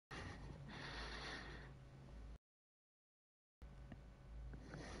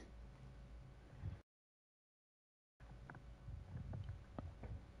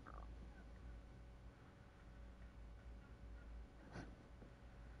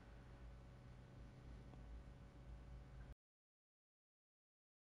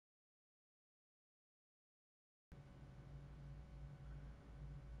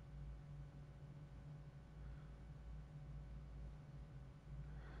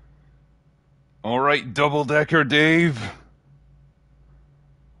Alright, double-decker Dave.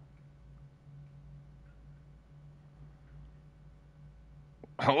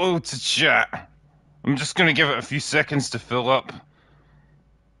 Hello to chat. I'm just gonna give it a few seconds to fill up.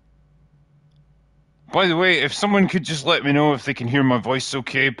 By the way, if someone could just let me know if they can hear my voice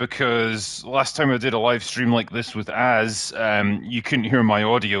okay, because last time I did a live stream like this with Az, you couldn't hear my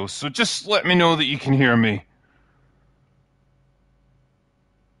audio, so just let me know that you can hear me.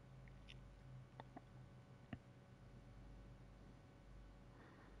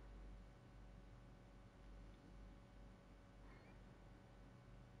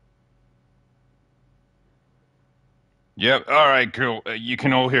 Yep, alright, cool. You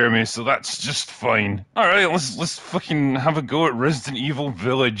can all hear me, so that's just fine. Alright, let's fucking have a go at Resident Evil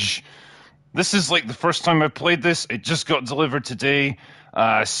Village. This is like the first time I've played this. It just got delivered today,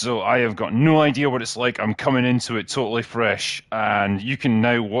 so I have got no idea what it's like. I'm coming into it totally fresh, and you can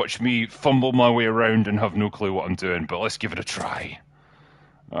now watch me fumble my way around and have no clue what I'm doing, but let's give it a try.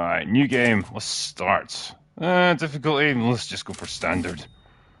 Alright, new game. Let's start. Difficulty, let's just go for standard.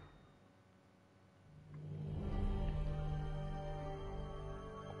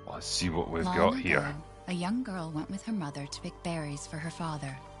 Let's see what we've got here. A young girl went with her mother to pick berries for her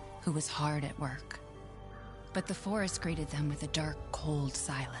father, who was hard at work. But the forest greeted them with a dark, cold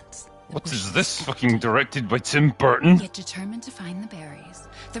silence. What is this? Fucking directed by Tim Burton? Yet determined to find the berries,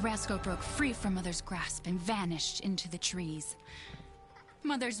 the rascal broke free from Mother's grasp and vanished into the trees.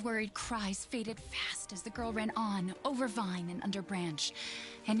 Mother's worried cries faded fast as the girl ran on, over vine and under branch,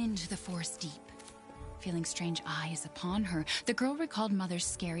 and into the forest deep. Feeling strange eyes upon her, the girl recalled Mother's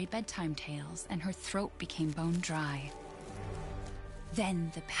scary bedtime tales, and her throat became bone dry.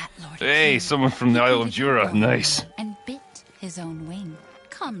 Then the Bat Lord Hey, someone from the Isle of Jura. Nice. And bit his own wing.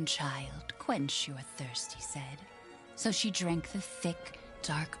 Come, child, quench your thirst, he said. So she drank the thick,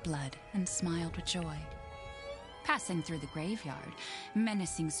 dark blood and smiled with joy. Passing through the graveyard,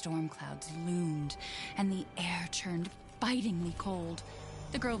 menacing storm clouds loomed, and the air turned bitingly cold.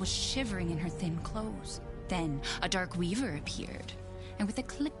 The girl was shivering in her thin clothes. Then a dark weaver appeared, and with a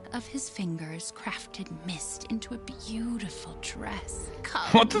click of his fingers crafted mist into a beautiful dress. Come,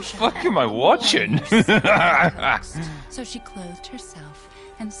 what the fuck am I watching? So she clothed herself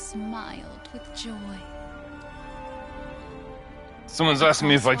and smiled with joy. Someone's asking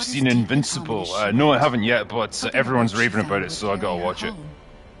me if I've seen Invincible. No, I haven't yet, but everyone's raving about it, so I gotta watch it.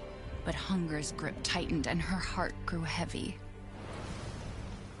 But hunger's grip tightened and her heart grew heavy.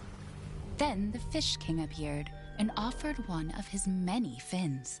 Then the Fish King appeared and offered one of his many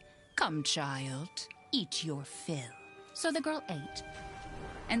fins. Come, child, eat your fill. So the girl ate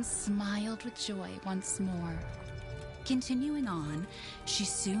and smiled with joy once more. Continuing on, she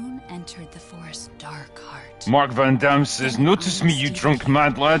soon entered the forest's dark heart. Mark Van Dam says, "Notice me, you drunk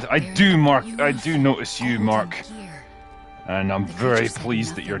mad lad." I do, Mark. I do notice you, Mark. And I'm very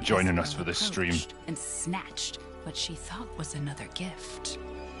pleased that you're joining us for this stream. And snatched what she thought was another gift.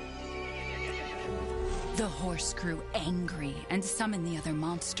 The horse grew angry and summoned the other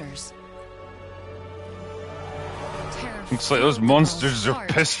monsters. Looks like those monsters are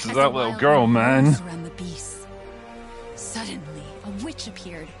pissed at that little girl, man. Suddenly, a witch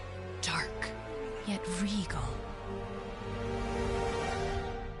appeared, dark, yet regal.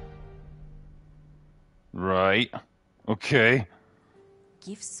 Right. Okay.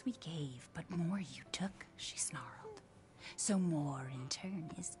 Gifts we gave, but more you took, she snarled. So more in turn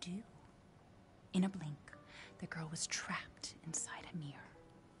is due. In a blink, the girl was trapped inside a mirror.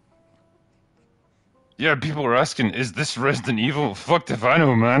 Yeah, people are asking, is this Resident Evil? Fucked if I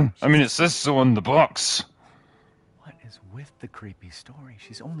know, man. I mean, it says so on the box. What is with the creepy story?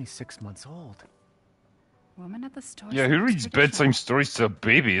 She's only 6 months old. Woman at the store. Yeah, who reads bedtime stories to a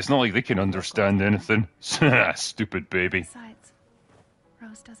baby? It's not like they can understand anything. Stupid baby. Besides,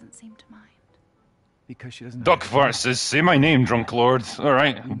 Rose doesn't seem to mind. Because she doesn't. Duck Fart says, "Say my name, drunk lord." All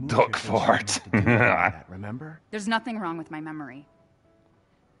right, Duck Fart. Remember? There's nothing wrong with my memory.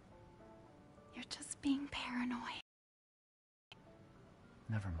 You're just being paranoid.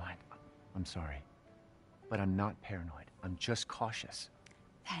 Never mind. I'm sorry. But I'm not paranoid. I'm just cautious.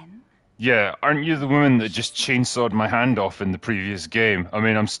 Then? Yeah, aren't you the woman that just chainsawed my hand off in the previous game? I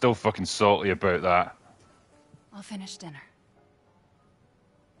mean, I'm still fucking salty about that. I'll finish dinner.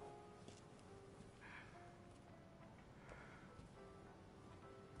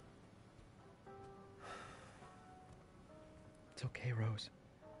 It's okay, Rose.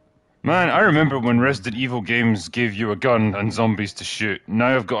 Man, I remember when Resident Evil games gave you a gun and zombies to shoot.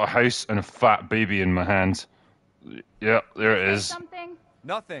 Now I've got a house and a fat baby in my hand. Yep, there it is. Something?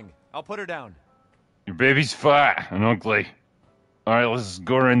 Nothing. I'll put her down. Your baby's fat and ugly. Alright, let's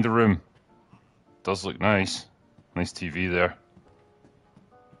go around the room. Does look nice. Nice TV there.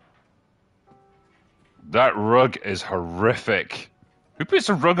 That rug is horrific. Who puts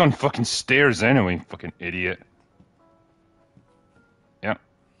a rug on fucking stairs anyway? Fucking idiot. Yeah,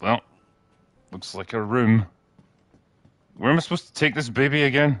 well, looks like a room. Where am I supposed to take this baby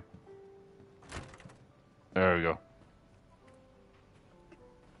again? There we go.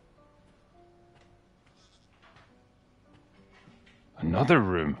 Another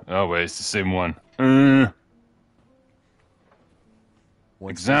room. Oh wait, it's the same one.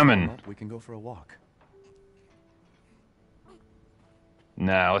 Examine. We can go for a walk.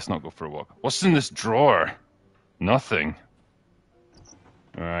 Nah, let's not go for a walk. What's in this drawer? Nothing.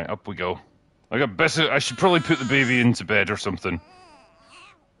 Alright, up we go. I should probably put the baby into bed or something.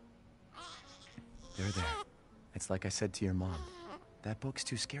 There. It's like I said to your mom. That book's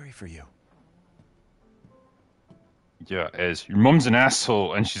too scary for you. Yeah, it is. Your mum's an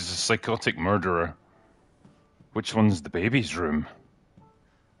asshole and she's a psychotic murderer. Which one's the baby's room?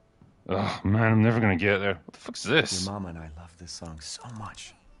 Oh man, I'm never gonna get there. What the fuck's this? Your mama and I love this song so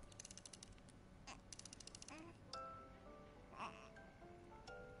much.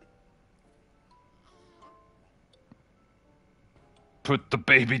 Put the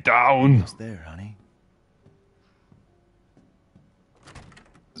baby down. It's there, honey.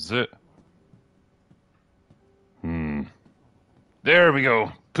 Is it? There we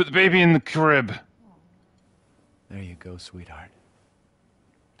go. Put the baby in the crib. There you go, sweetheart.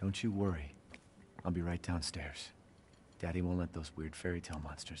 Don't you worry. I'll be right downstairs. Daddy won't let those weird fairy tale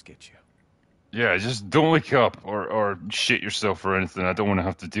monsters get you. Yeah, just don't wake up or shit yourself or anything. I don't want to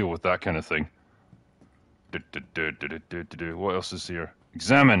have to deal with that kind of thing. What else is here?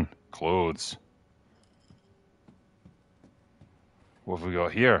 Examine. Clothes. What have we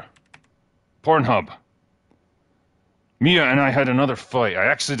got here? Pornhub. Mia and I had another fight. I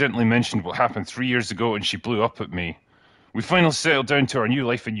accidentally mentioned what happened 3 years ago and she blew up at me. We finally settled down to our new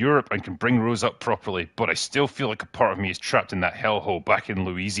life in Europe and can bring Rose up properly, but I still feel like a part of me is trapped in that hellhole back in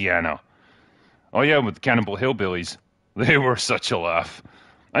Louisiana. Oh yeah, with the Cannibal Hillbillies. They were such a laugh.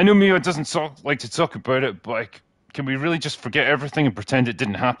 I know Mia doesn't like to talk about it, but can we really just forget everything and pretend it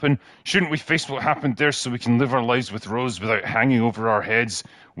didn't happen? Shouldn't we face what happened there so we can live our lives with Rose without hanging over our heads?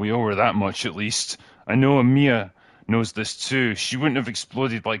 We owe her that much at least. I know Mia knows this too. She wouldn't have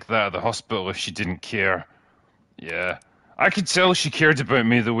exploded like that at the hospital if she didn't care. Yeah. I could tell she cared about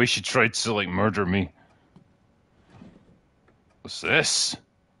me the way she tried to, like, murder me. What's this?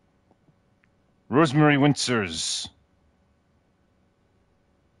 Rosemary Winters.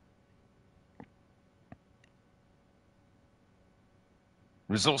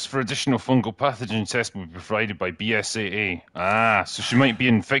 Results for additional fungal pathogen test will be provided by BSAA. Ah, so she might be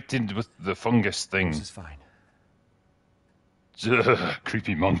infected with the fungus thing. This is fine. Ugh,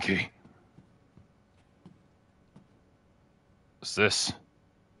 creepy monkey. What's this?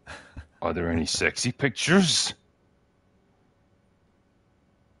 Are there any sexy pictures?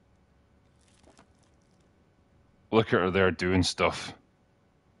 Look at her there doing stuff.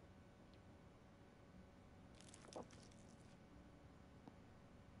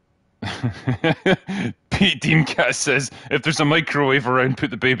 Pete Deemcat says, if there's a microwave around, put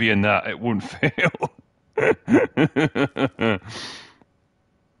the baby in that. It won't fail.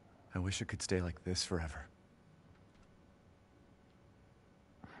 I wish it could stay like this forever.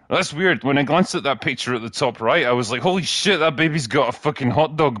 That's weird. When I glanced at that picture at the top right, I was like, holy shit, that baby's got a fucking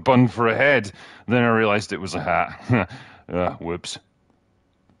hot dog bun for a head. Then I realized it was a hat. Whoops.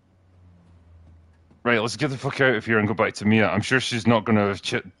 Right, let's get the fuck out of here and go back to Mia. I'm sure she's not going to have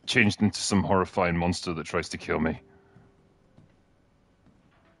changed into some horrifying monster that tries to kill me.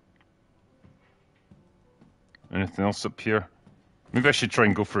 Anything else up here? Maybe I should try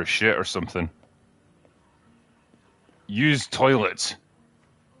and go for a shit or something. Use toilet.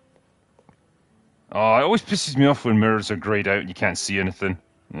 Oh, it always pisses me off when mirrors are greyed out and you can't see anything.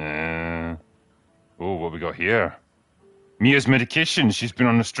 Oh, what we got here? Mia's medication. She's been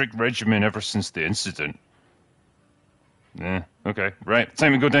on a strict regimen ever since the incident. Okay. Right,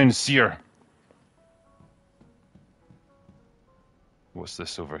 time to go down to see her. What's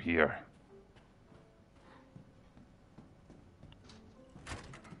this over here?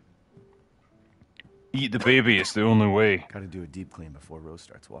 Eat the baby, it's the only way. Gotta do a deep clean before Rose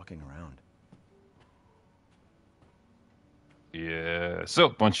starts walking around. Yeah, so a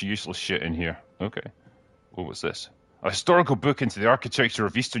bunch of useless shit in here. Okay. What was this? A historical book into the architecture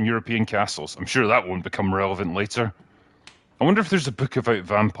of Eastern European castles. I'm sure that won't become relevant later. I wonder if there's a book about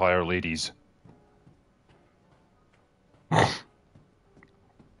vampire ladies.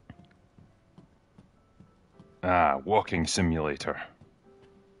 Ah, walking simulator.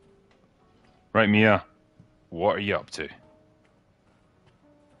 Right, Mia. What are you up to?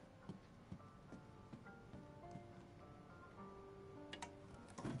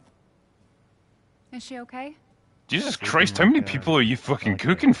 Is she okay? Jesus Sleeping Christ, how many like, people are you fucking like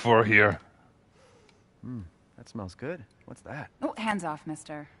cooking for here? That smells good. What's that? Oh, hands off,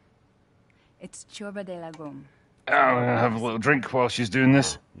 mister. It's ciorba de legume. I'm gonna have a little drink while she's doing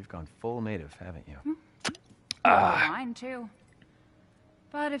this. You've gone full native, haven't you? Mine, too.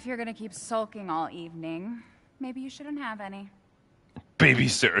 But if you're gonna keep sulking all evening, maybe you shouldn't have any.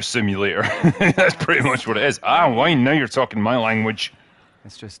 Babysitter simulator. That's pretty much what it is. Wine, now you're talking my language.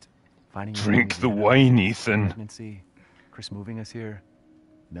 It's just finding you in Drink the Louisiana, wine, Ethan. pregnancy, Chris moving us here,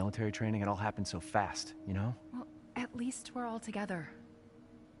 military training. It all happened so fast, you know? Well, at least we're all together.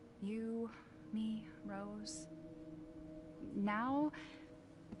 You, me, Rose. Now,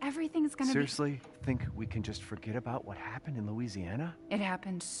 everything's gonna Seriously, think we can just forget about what happened in Louisiana? It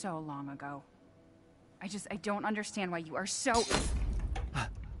happened so long ago. I don't understand why you are so...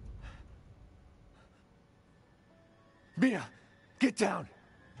 Mia, get down!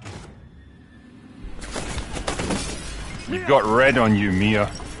 You've got red on you, Mia.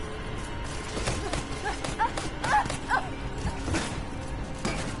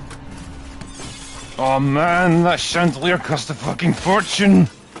 Oh man, that chandelier cost a fucking fortune.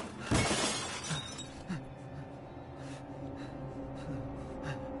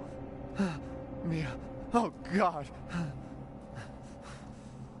 Mia, oh God!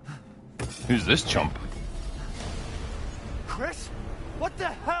 Who's this chump? Chris? What the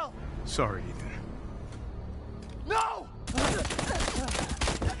hell? Sorry, Ethan. No!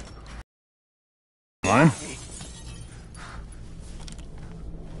 Man?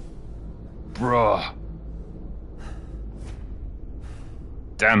 Bruh.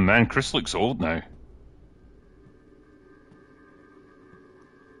 Damn, man, Chris looks old now.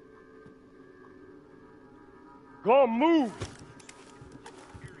 Go on, move!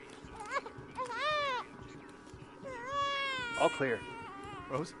 All clear.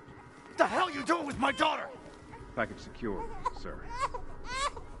 Rose? What the hell are you doing with my daughter? Package secure, sir.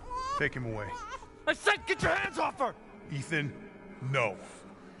 Take him away. I said get your hands off her! Ethan, no.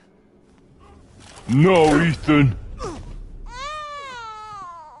 No, Ethan.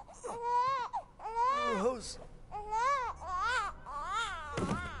 Rose.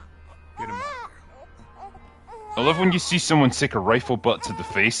 Get him out. I love when you see someone take a rifle butt to the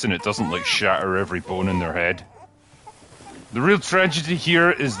face and it doesn't like shatter every bone in their head. The real tragedy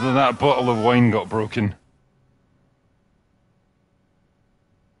here is that bottle of wine got broken.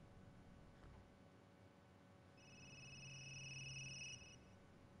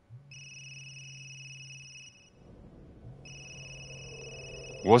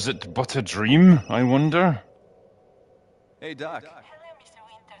 Was it but a dream, I wonder? Hey, Doc. Hello, Mr.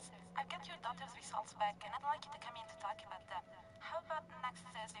 Winters. I've got your daughter's results back, and I'd like you to come in to talk about them. How about next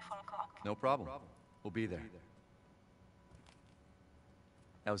Thursday, 4 o'clock? No problem. We'll be there.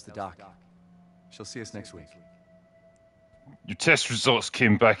 That was the doc. She'll see us next week. Your test results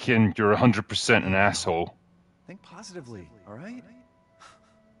came back in, you're 100% an asshole. Think positively, all right?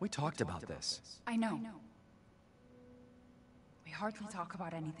 We talked about this. I know. We hardly talk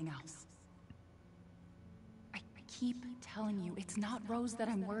about anything else. I keep telling you, it's not Rose that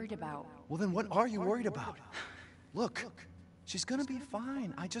I'm worried about. Well, then what are you worried about? Look, she's gonna be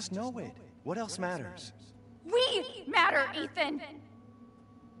fine. I just know it. What else matters? We matter, Ethan!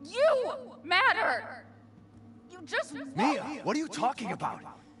 You matter! You just... Mia, what are you talking about?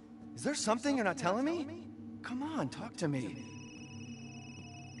 Is there something you're not telling me? Come on, talk to me.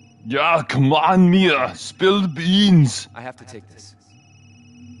 Yeah, come on, Mia, spill the beans. I have to take this.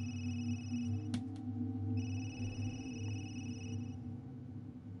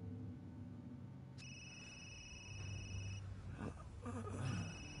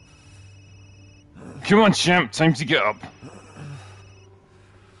 Come on, champ, time to get up.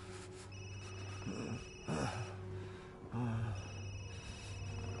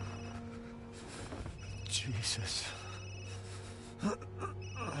 Jesus.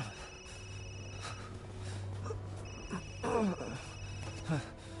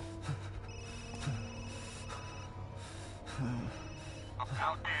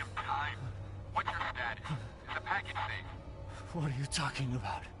 About damn time. What's your status? Is the package safe? What are you talking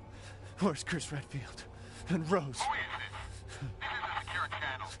about? Where's Chris Redfield? And Rose? Who is this? This is a secure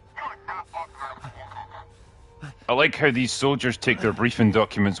channel. You are not authorized to I like how these soldiers take their briefing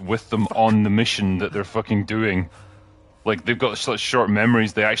documents with them on the mission that they're fucking doing. Like, they've got such short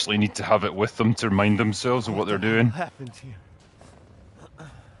memories, they actually need to have it with them to remind themselves of what they're doing. What happened here?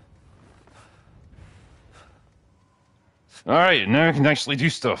 Alright, now I can actually do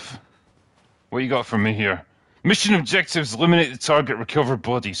stuff. What you got for me here? Mission objectives: eliminate the target, recover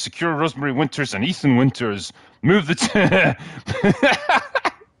body, secure Rosemary Winters and Ethan Winters. Move the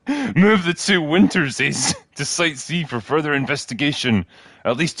move the two Winterses to Site C for further investigation.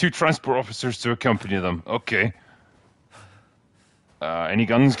 At least 2 transport officers to accompany them. Okay. Any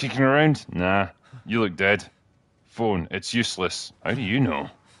guns kicking around? Nah. You look dead. Phone. It's useless. How do you know?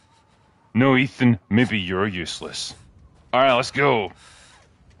 No, Ethan. Maybe you're useless. Alright, let's go.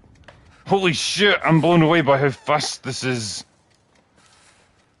 Holy shit, I'm blown away by how fast this is.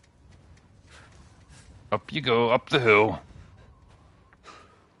 Up you go, up the hill.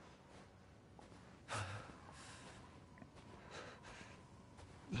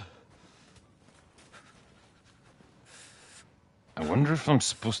 I wonder if I'm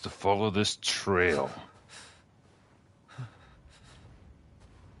supposed to follow this trail.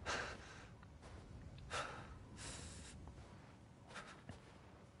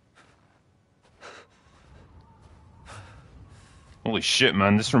 Holy shit,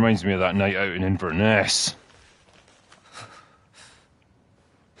 man, this reminds me of that night out in Inverness.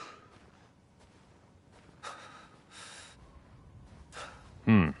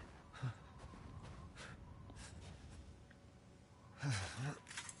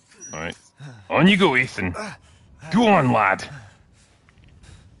 Alright. On you go, Ethan. Go on, lad.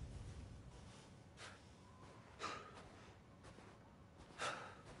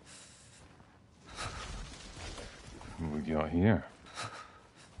 What we got here?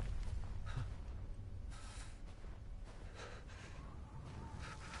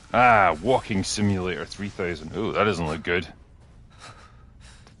 Ah, Walking Simulator 3000. Oh, that doesn't look good. The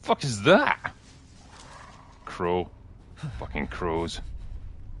fuck is that? Crow. Fucking crows.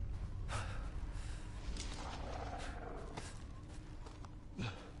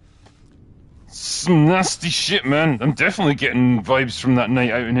 Some nasty shit, man. I'm definitely getting vibes from that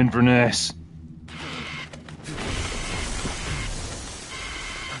night out in Inverness.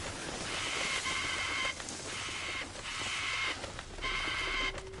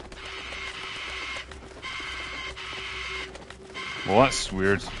 Well, that's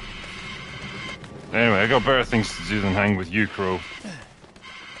weird. Anyway, I got better things to do than hang with you, Crow.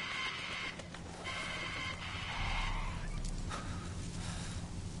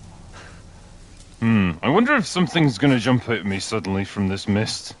 I wonder if something's gonna jump out at me suddenly from this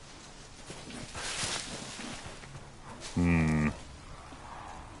mist.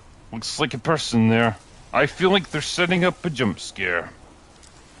 Looks like a person there. I feel like they're setting up a jump scare.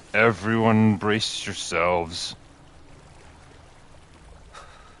 Everyone brace yourselves.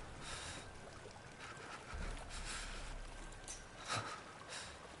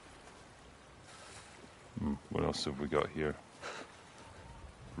 What else have we got here?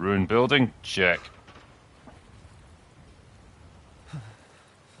 Ruined building? Check.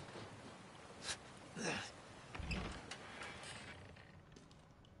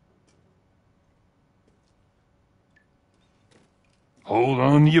 Hold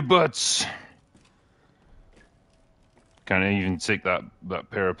on to your butts. Can't I even take that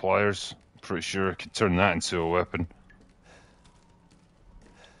pair of pliers? Pretty sure I could turn that into a weapon.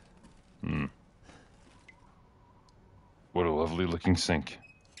 What a lovely looking sink.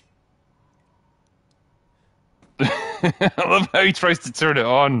 I love how he tries to turn it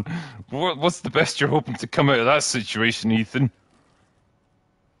on. What's the best you're hoping to come out of that situation, Ethan?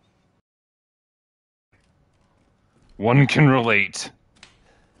 One can relate.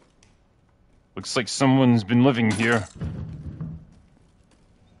 Looks like someone's been living here.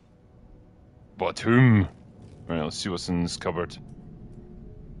 But whom? Alright, let's see what's in this cupboard.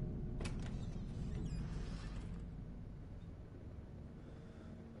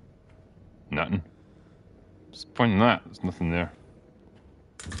 Nothing. What's the point in that? There's nothing there.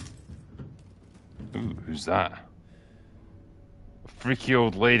 Ooh, who's that? A freaky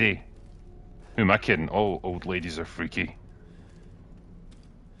old lady. Who am I kidding? All old ladies are freaky.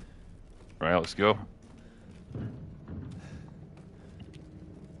 Right, let's go.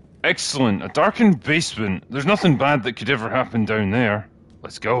 Excellent. A darkened basement. There's nothing bad that could ever happen down there.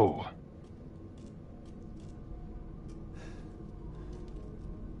 Let's go.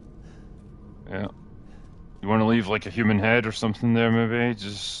 Yeah. You want to leave like a human head or something there, maybe?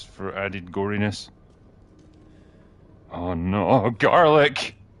 Just for added goriness. Oh no,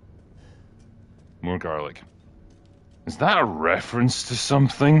 garlic! More garlic. Is that a reference to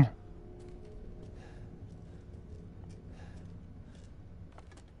something?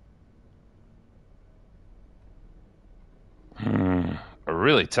 A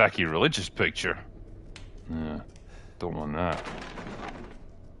really tacky religious picture. Yeah, don't want that.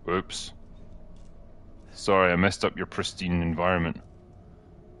 Oops. Sorry, I messed up your pristine environment.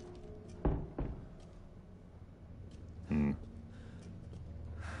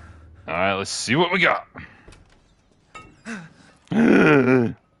 Alright, let's see what we got.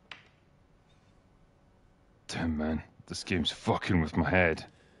 Damn, man. This game's fucking with my head.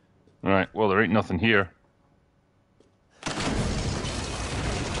 Alright, well, there ain't nothing here. Or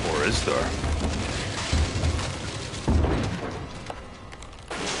is there?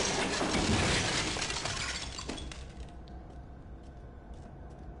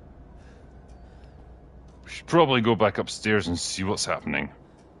 We should probably go back upstairs and see what's happening.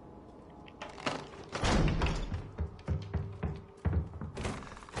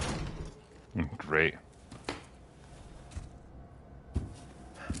 Great.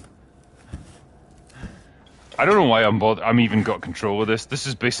 I don't know why I'm even got control of this. This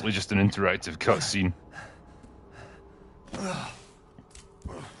is basically just an interactive cutscene.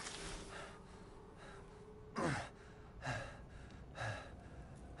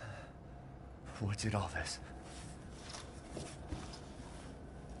 What did all this?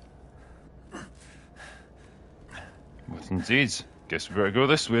 What indeed. Guess we better go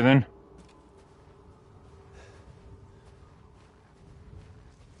this way then.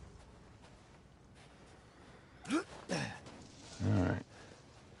 Alright.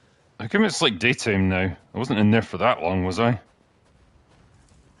 How come it's like daytime now? I wasn't in there for that long, was I?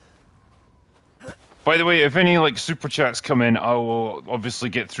 By the way, if any like super chats come in, I will obviously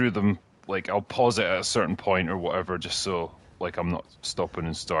get through them. Like I'll pause it at a certain point or whatever, just so like I'm not stopping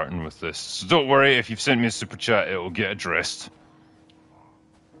and starting with this. So don't worry, if you've sent me a super chat, it will get addressed.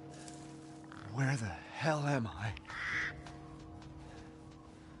 Where the hell am I?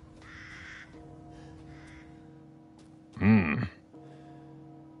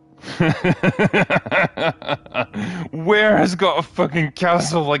 Where has got a fucking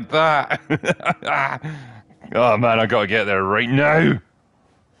castle like that? Oh man, I gotta get there right now.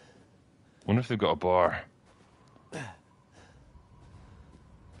 Wonder if they've got a bar.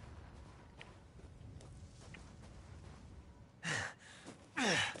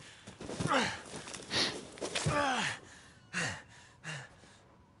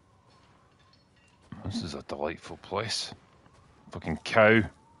 This is a delightful place. Fucking cow.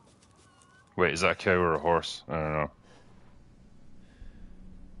 Wait, is that a cow or a horse? I don't know.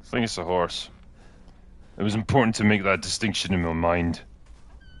 I think it's a horse. It was important to make that distinction in my mind.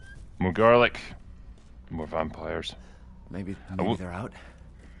 More garlic, more vampires. Maybe they're out.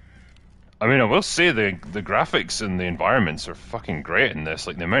 I mean, I will say the graphics and the environments are fucking great in this.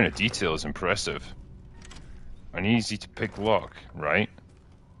 Like, the amount of detail is impressive. An easy to pick lock, right?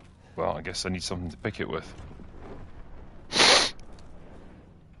 Well, I guess I need something to pick it with.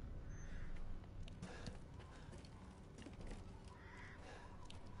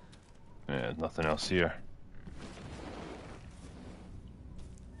 Yeah, nothing else here.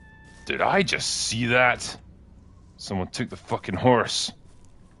 Did I just see that? Someone took the fucking horse.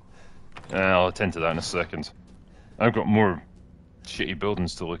 I'll attend to that in a second. I've got more shitty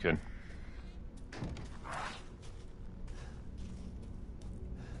buildings to look in.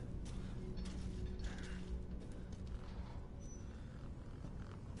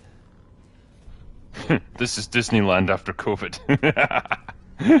 This is Disneyland after COVID.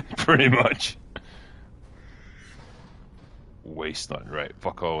 Pretty much. Wasteland, right.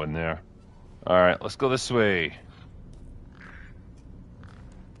 Fuck all in there. Alright, let's go this way.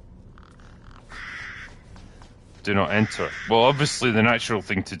 Do not enter. Well, obviously the natural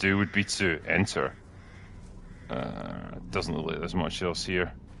thing to do would be to enter. Doesn't look like there's much else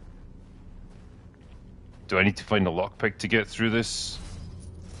here. Do I need to find a lockpick to get through this?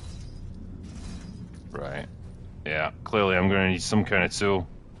 Right. Yeah, clearly I'm going to need some kind of tool.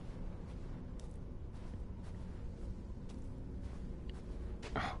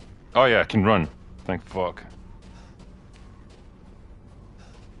 Oh yeah, I can run. Thank fuck.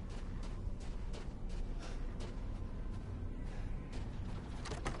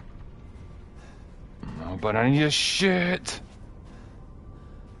 No, but I need a shit.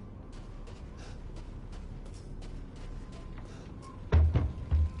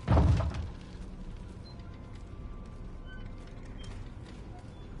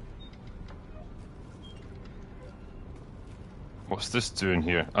 What's this doing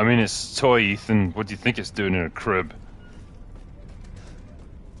here? I mean, it's toy, Ethan. What do you think it's doing in a crib?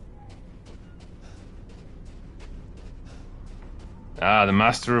 Ah, the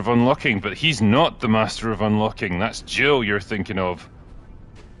Master of Unlocking, but he's not the Master of Unlocking. That's Jill you're thinking of.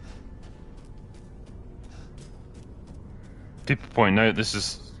 People point out this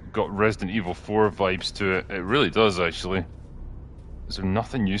has got Resident Evil 4 vibes to it. It really does, actually. Is there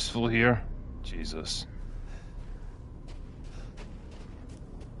nothing useful here? Jesus.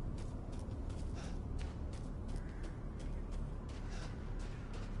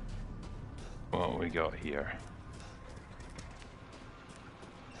 What we got here?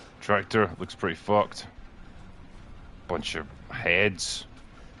 Tractor looks pretty fucked. Bunch of heads.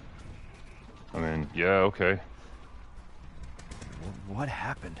 I mean, yeah, okay. What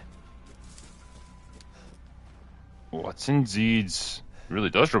happened? What's indeed? Really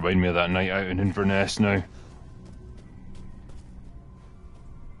does remind me of that night out in Inverness now.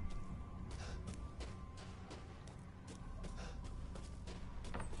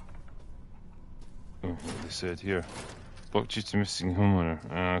 Oh, what they said here. Blocked you to missing homeowner.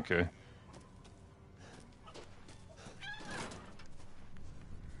 Ah, okay.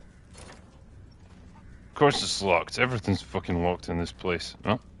 Of course it's locked. Everything's fucking locked in this place.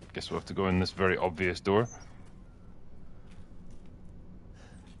 Oh, guess we'll have to go in this very obvious door.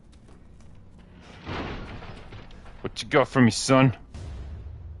 What you got for me, son?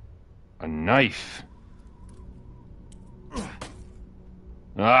 A knife.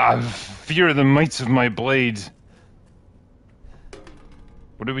 Ah, fear the might of my blade.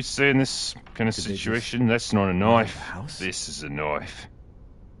 What do we say in this kind of situation? That's not a knife. This is a knife.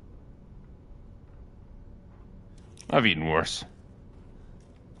 I've eaten worse.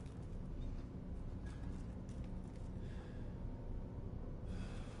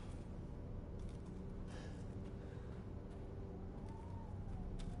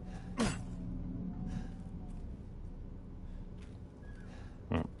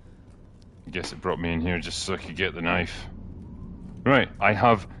 I guess it brought me in here just so I could get the knife. Right, I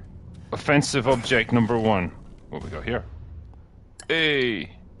have offensive object number 1. What we got here?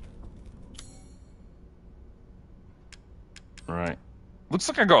 Hey! Right. Looks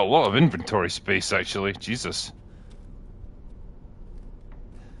like I got a lot of inventory space, actually. Jesus.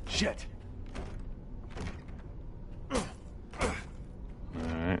 Shit.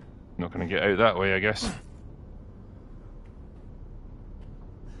 Alright. Not gonna get out that way, I guess.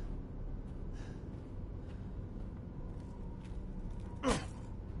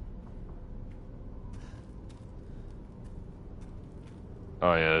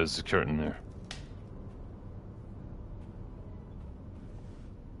 Oh yeah, there's a curtain there.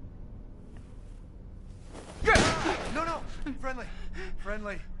 No,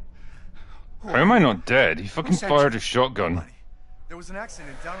 friendly. How am I not dead? He fucking fired a shotgun. Buddy, there was an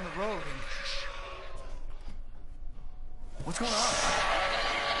accident down on the road and... What's going on?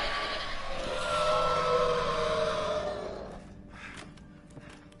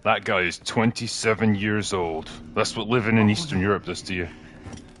 That guy is 27 years old. That's what living in Eastern Europe does to you.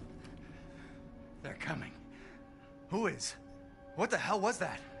 They're coming. Who is? What the hell was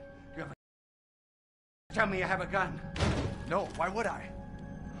that? You have a... Tell me you have a gun. No, why would I?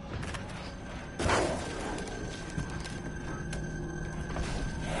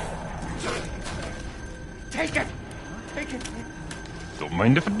 Take it! Take it! Don't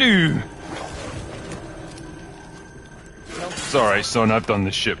mind if I do. It's alright, son. I've done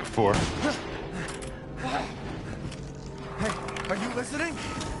this shit before. Hey, are you listening?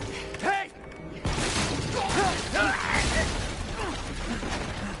 Hey!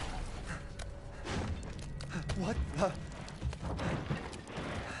 What the...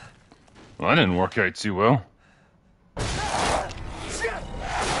 Well, that didn't work out too well.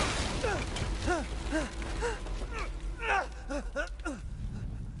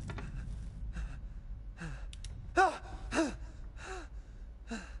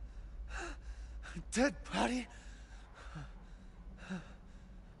 Dead body?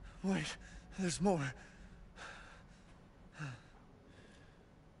 Wait, there's more.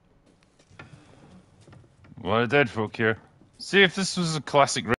 A lot of dead folk here. See if this was a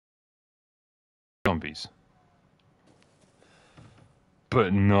classic zombies.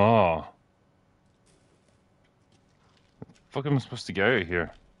 But no. The fuck am I supposed to get out of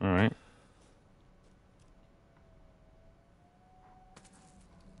here? Alright.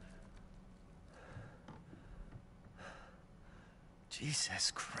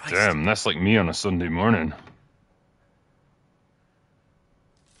 Jesus Christ. Damn, that's like me on a Sunday morning.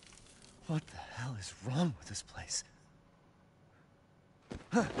 What the hell is wrong with this place?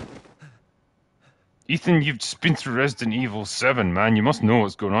 Ethan, you've just been through Resident Evil 7, man. You must know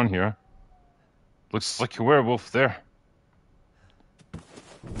what's going on here. Looks like a werewolf there.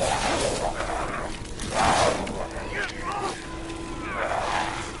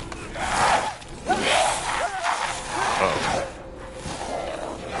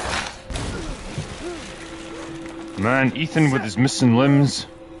 Man, Ethan with his missing limbs.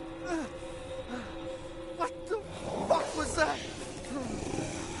 What the fuck was that?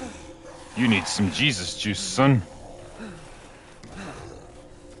 You need some Jesus juice, son.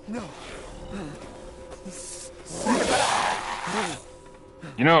 No.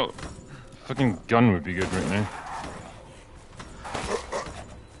 You know, Fucking gun would be good right now.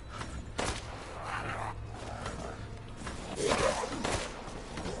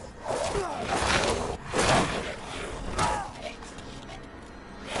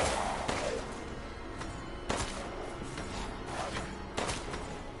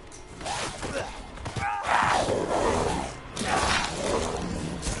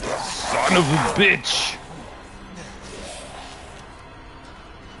 Son of a bitch!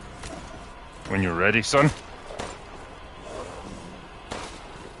 When you're ready, son.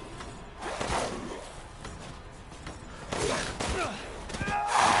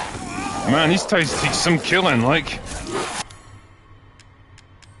 Man, these ties take some killing, like.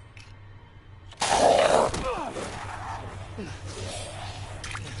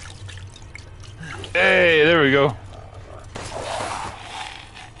 Hey, there we go.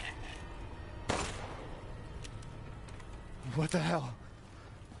 What the hell?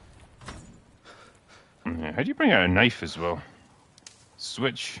 Yeah, how do you bring out a knife as well?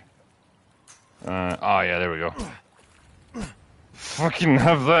 Switch. Oh yeah, there we go. Fucking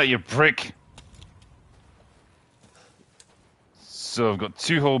have that, you prick. So I've got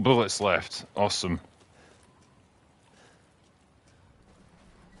 2 whole bullets left. Awesome.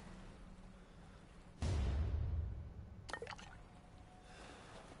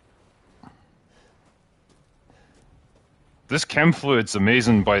 This chem fluid's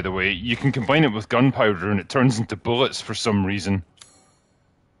amazing, by the way. You can combine it with gunpowder and it turns into bullets for some reason.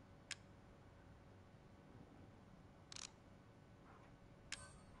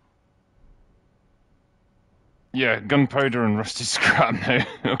 Yeah, gunpowder and rusty scrap now.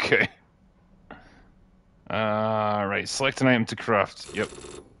 Okay. Right, select an item to craft. Yep.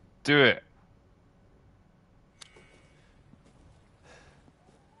 Do it.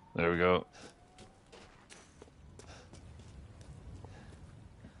 There we go.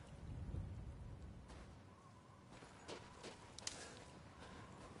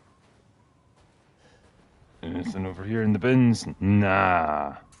 Anything over here in the bins?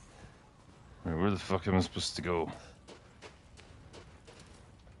 Nah. Right, where the fuck am I supposed to go?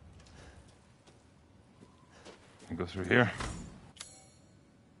 I go through here.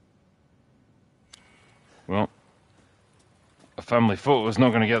 Well, a family photo is not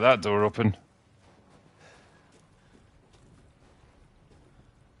going to get that door open.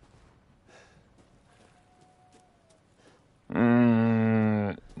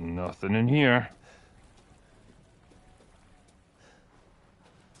 Nothing in here.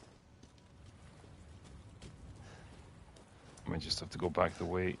 Might just have to go back the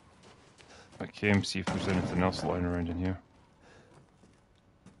way I came, see if there's anything else lying around in here.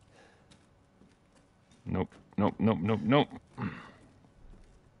 Nope, nope, nope, nope, nope.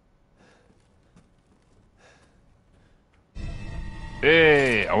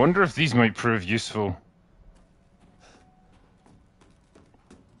 Hey, I wonder if these might prove useful.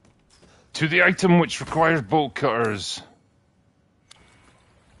 To the item which requires bolt cutters.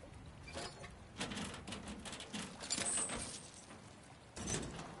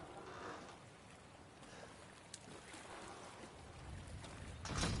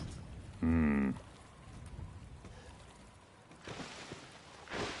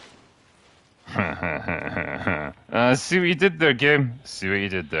 See what you did there, game. See what you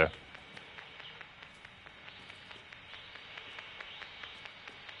did there.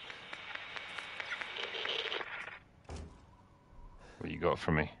 What you got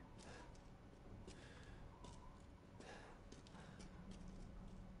for me?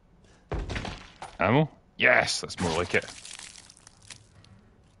 Ammo? Yes, that's more like it.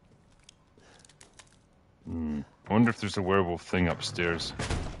 I wonder if there's a werewolf thing upstairs.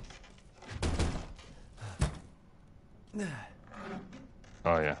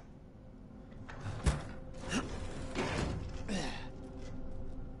 Oh, yeah.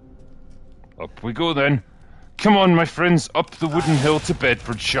 Up we go then. Come on, my friends, up the wooden hill to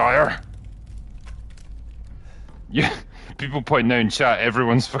Bedfordshire. Yeah, people pointing out in chat,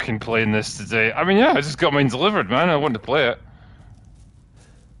 everyone's fucking playing this today. I mean, yeah, I just got mine delivered, man. I want to play it.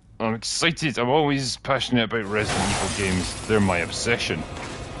 I'm excited. I'm always passionate about Resident Evil games. They're my obsession.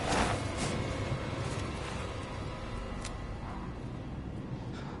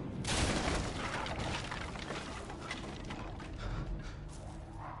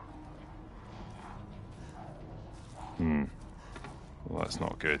 Well, that's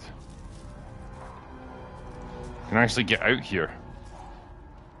not good. Can I actually get out here?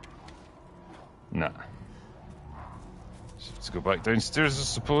 Nah. Let's go back downstairs, I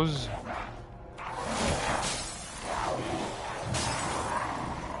suppose.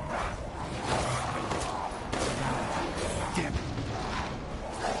 Damn.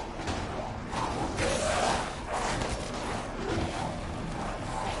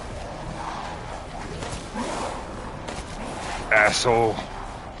 asshole.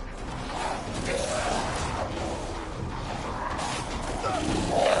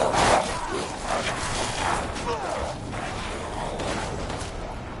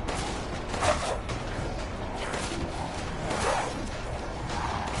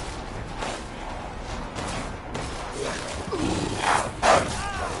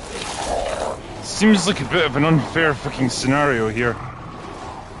 Seems like a bit of an unfair fucking scenario here.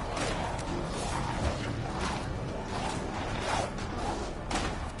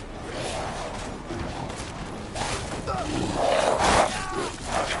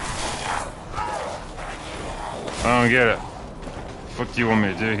 I don't get it. What the fuck do you want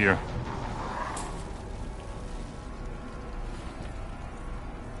me to do here?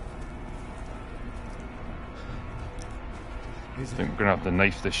 I think we're gonna have to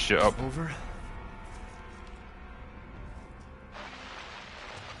knife this shit up. Over?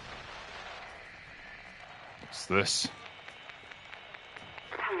 What's this?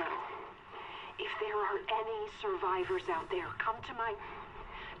 Hello. If there are any survivors out there, come to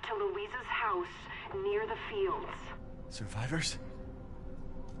Louisa's house near the fields. Survivors?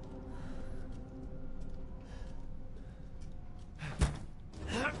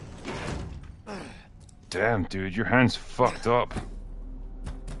 Damn, dude, your hand's fucked up.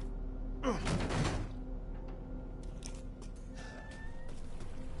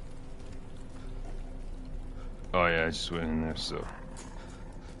 Oh yeah, I just went in there, so...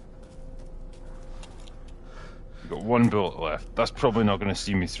 You got one bullet left. That's probably not gonna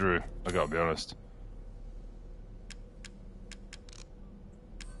see me through, I gotta be honest.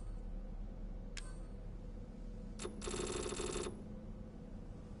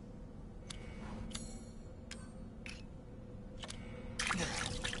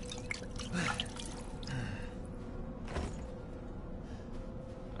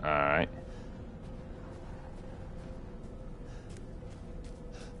 Alright.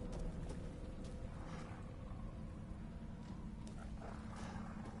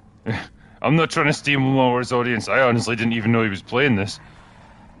 I'm not trying to steamroll his audience. I honestly didn't even know he was playing this.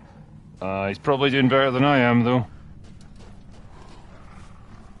 He's probably doing better than I am, though.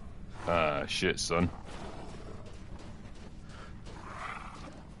 Shit, son.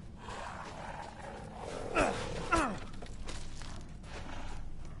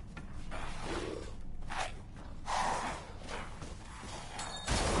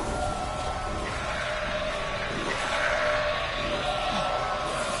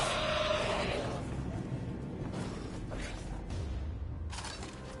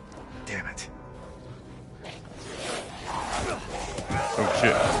 Damn it. Oh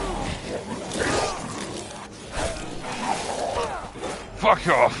shit. Fuck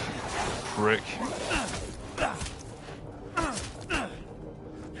off, prick.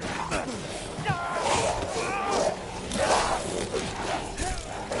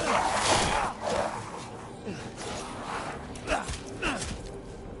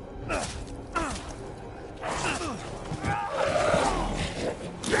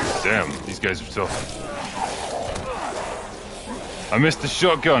 Damn, these guys are tough. I missed the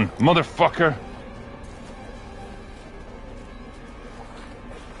shotgun, motherfucker.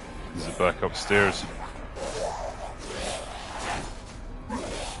 This is back upstairs.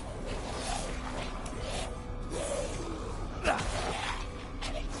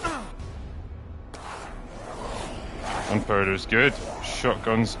 Gunpowder's good.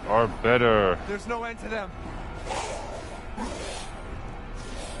 Shotguns are better. There's no end to them.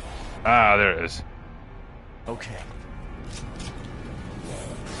 Ah, there it is. Okay.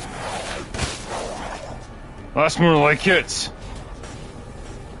 That's more like it.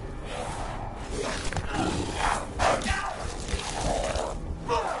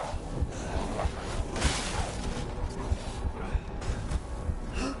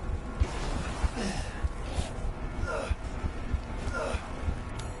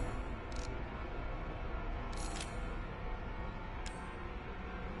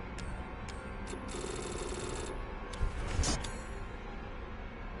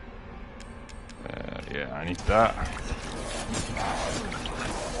 Yeah, I need that.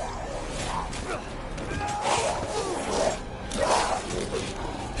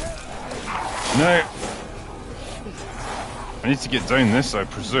 No. I need to get down this, I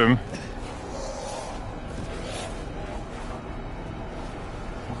presume.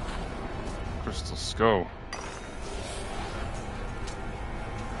 Crystal skull.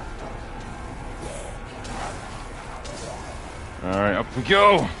 Alright, up we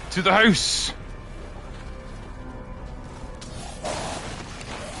go! To the house!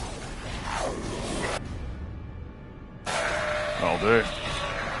 I'll do.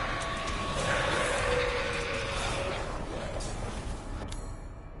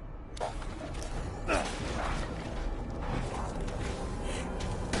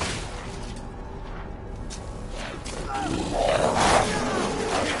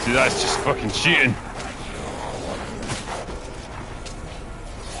 See, that's just fucking cheating.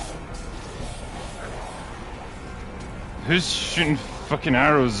 Who's shooting fucking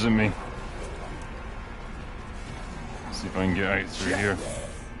arrows at me? See if I can get out through here.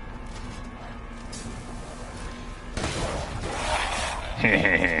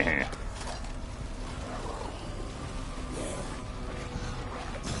 Hehehe.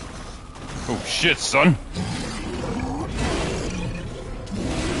 Oh shit, son.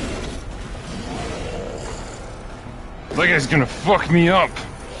 That guy's gonna fuck me up.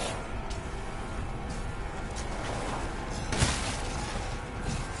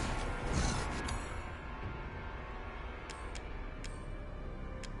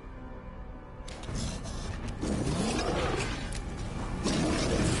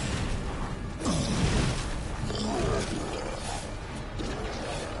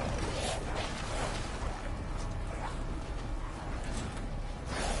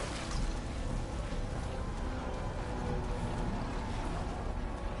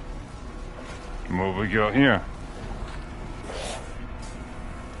 What we got here?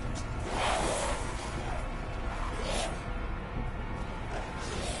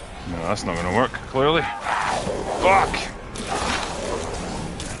 No, that's not gonna work, clearly. Fuck!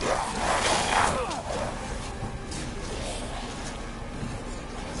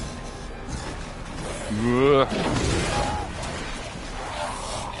 Ugh.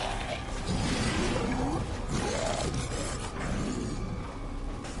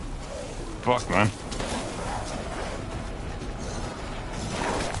 Fuck, man.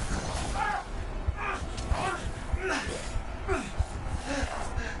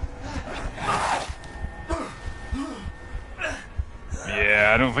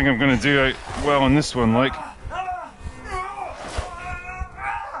 Yeah, I don't think I'm gonna do well on this one, like.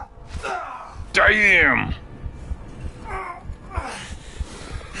 Damn!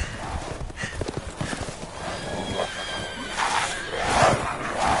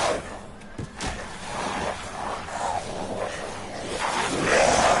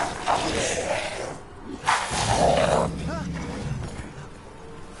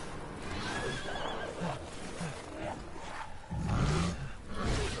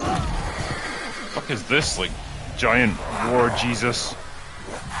 Is this like giant war Jesus?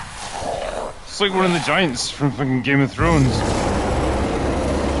 It's like one of the giants from fucking Game of Thrones.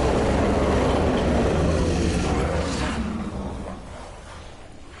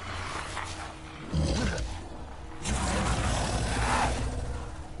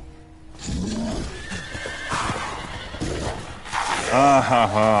 Ah ha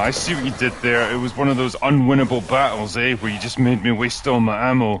ha, I see what you did there. It was one of those unwinnable battles, eh, where you just made me waste all my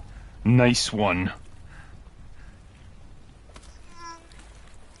ammo. Nice one.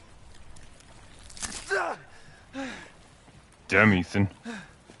 Damn, Ethan.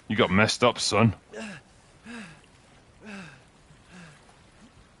 You got messed up, son.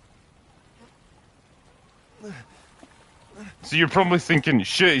 So you're probably thinking,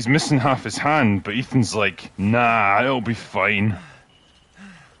 shit, he's missing half his hand, but Ethan's like, nah, it'll be fine.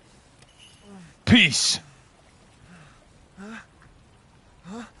 Peace!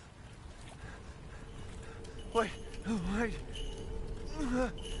 Wait.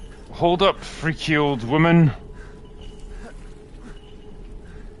 Hold up, freaky old woman.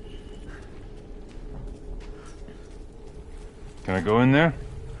 Can I go in there?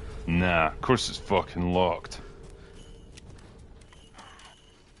 Nah, of course it's fucking locked.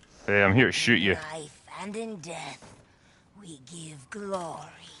 Hey, I'm here to shoot you. Life and in death, we give glory.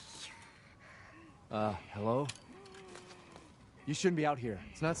 Hello? You shouldn't be out here.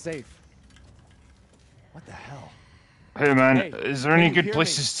 It's not safe. What the hell? Hey man, Hey, is there can any you good hear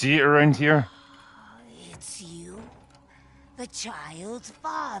places to eat around here? It's you, the child's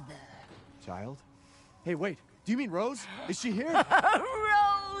father. Child? Hey, wait. Do you mean Rose? Is she here?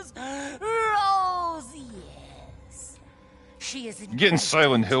 Rose! Rose, yes. She is in Getting great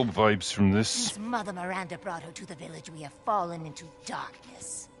Silent Hill danger. vibes from this. Since Mother Miranda brought her to the village, we have fallen into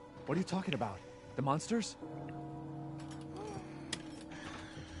darkness. What are you talking about? The monsters?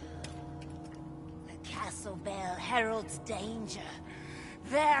 The castle bell heralds danger.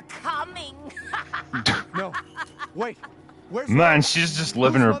 They're coming! No. Wait. Where's Man, Rose? she's just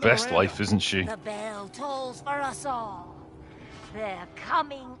living her Who's Mother best Miranda? life, isn't she? The bell tolls for us all. They're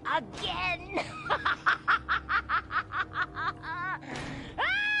coming again!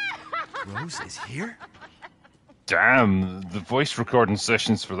 Rose is here? Damn, the voice recording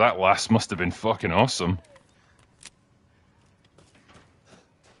sessions for that last must have been fucking awesome.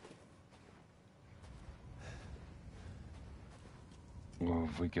 What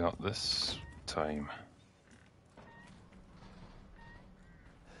have we got this time?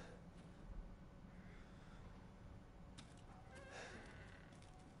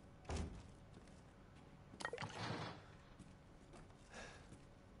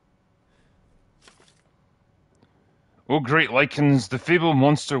 O great lichens, the fabled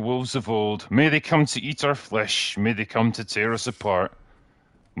monster wolves of old, may they come to eat our flesh, may they come to tear us apart.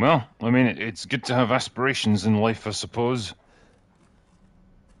 Well, I mean, it's good to have aspirations in life, I suppose.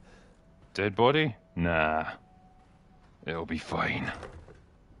 Dead body? Nah. It'll be fine.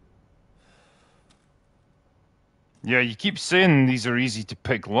 Yeah, you keep saying these are easy to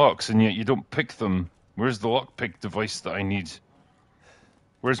pick locks, and yet you don't pick them. Where's the lockpick device that I need?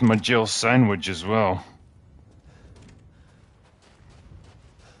 Where's my Jill sandwich as well?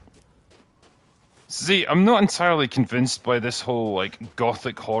 See, I'm not entirely convinced by this whole, like,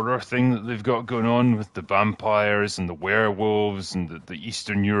 gothic horror thing that they've got going on with the vampires and the werewolves and the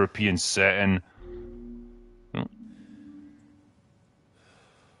Eastern European setting. Oh.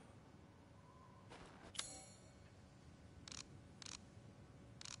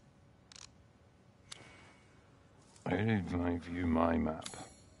 How did I view my map?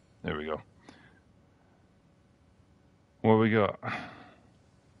 There we go. What we got?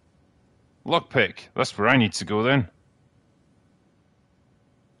 Lockpick. That's where I need to go then.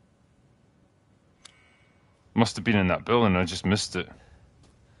 Must have been in that building, I just missed it.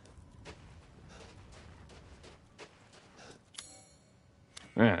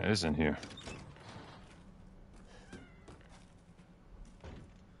 Yeah, it is in here.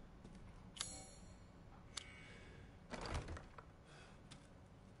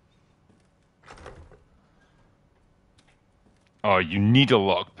 Oh, you need a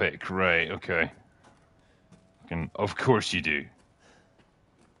lockpick, right, okay. Of course you do.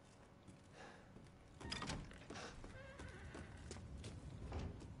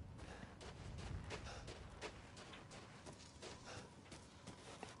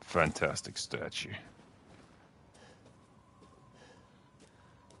 Fantastic statue.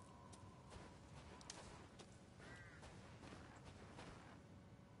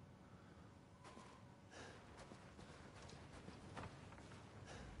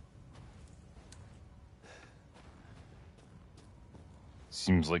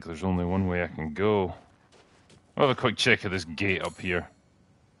 Seems like there's only one way I can go. I'll have a quick check of this gate up here.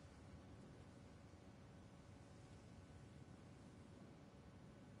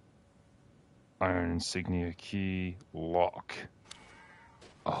 Iron insignia key, lock.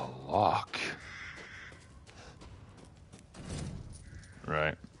 A lock.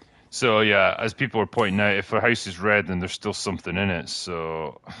 Right. So yeah, as people are pointing out, if a house is red, then there's still something in it.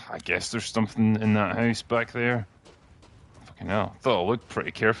 So I guess there's something in that house back there. Fucking hell. Thought I looked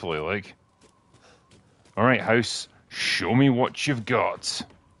pretty carefully, like. Alright, house, show me what you've got.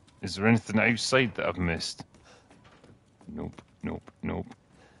 Is there anything outside that I've missed? Nope, nope, nope.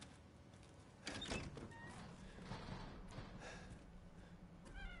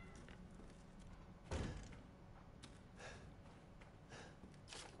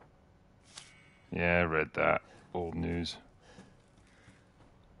 Yeah, I read that. Old news.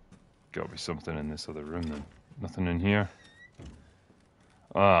 Gotta be something in this other room then. Nothing in here?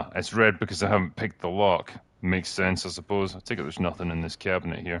 Ah, it's red because I haven't picked the lock. Makes sense, I suppose. I take it there's nothing in this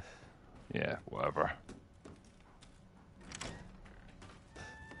cabinet here. Yeah, whatever.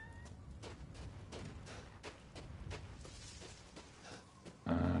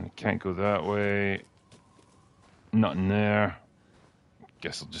 Can't go that way. Nothing there.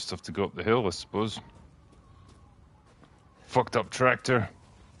 Guess I'll just have to go up the hill, I suppose. Fucked up tractor.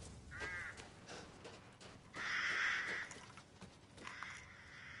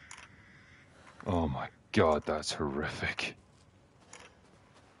 Oh my god, that's horrific.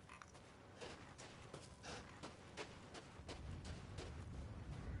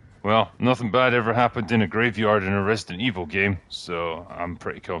 Well, nothing bad ever happened in a graveyard in a Resident Evil game, so I'm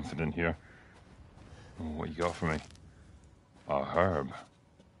pretty confident here. Oh, what you got for me? A herb.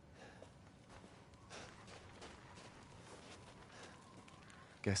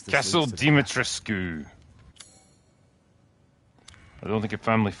 Guess this Castle leads to the Dimitrescu. I don't think a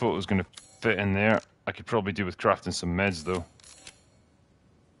family photo is going to fit in there. I could probably do with crafting some meds, though.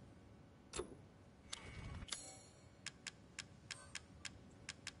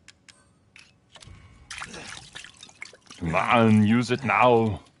 Come on, use it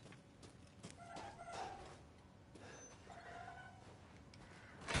now.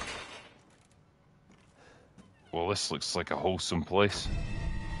 Well, this looks like a wholesome place.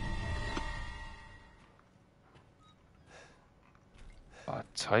 A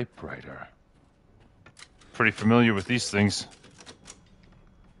typewriter. Pretty familiar with these things.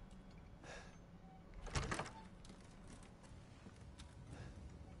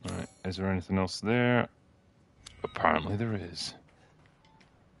 Alright, is there anything else there? Apparently there is.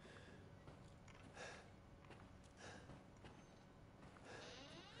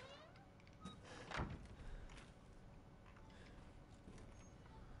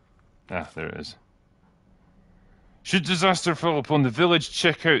 Ah, there it is. Should disaster fall upon the village,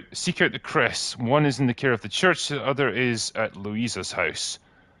 seek out the crests. One is in the care of the church, the other is at Louisa's house.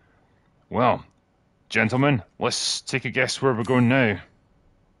 Well, gentlemen, let's take a guess where we're going now.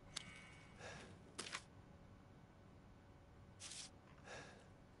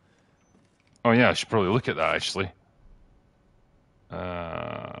 Oh yeah, I should probably look at that actually.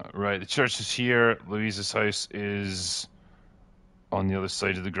 Right, the church is here. Louisa's house is on the other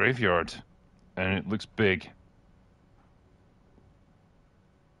side of the graveyard, and it looks big.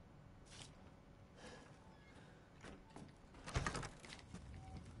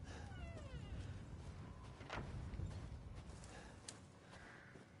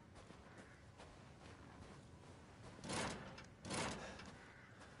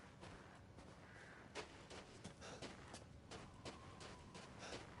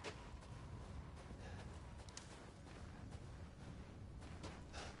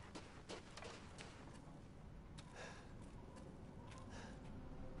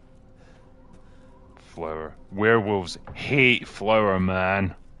 Flower. Werewolves hate flower,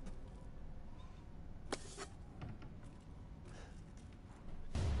 man.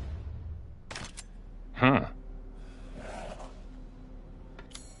 Huh.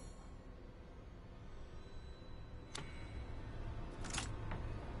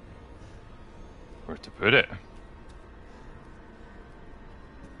 Where to put it?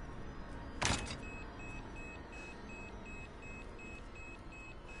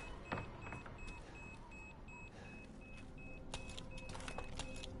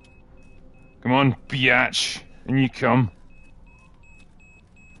 Come on, biatch. In you come.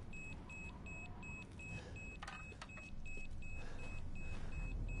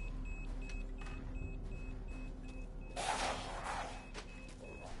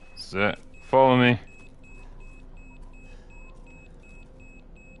 That's it. Follow me.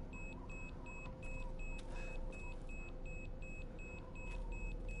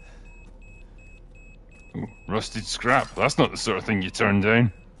 Ooh, rusted scrap. That's not the sort of thing you turn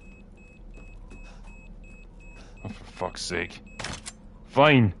down. Oh, for fuck's sake.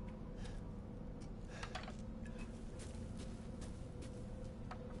 Fine.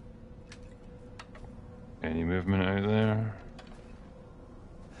 Any movement out there?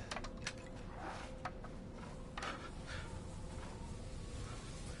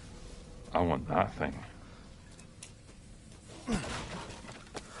 I want that thing.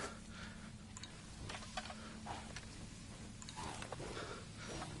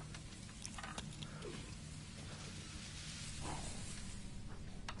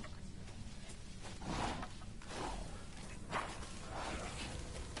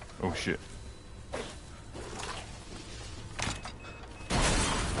 Oh shit.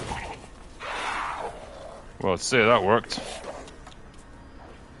 Well, let's say that worked.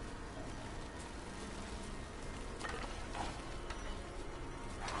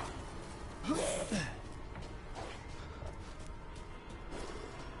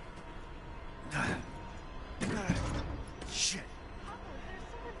 Shit.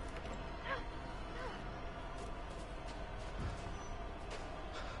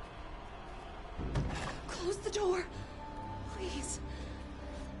 Close the door, please.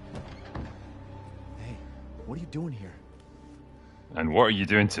 Hey, what are you doing here? And what are you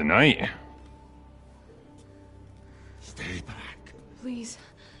doing tonight? Stay back. Please,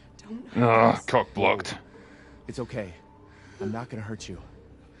 don't. Ah, cock blocked. It's okay. I'm not gonna hurt you.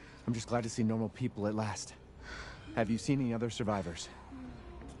 I'm just glad to see normal people at last. Have you seen any other survivors?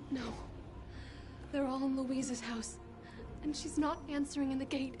 No. They're all in Louisa's house. And she's not answering and the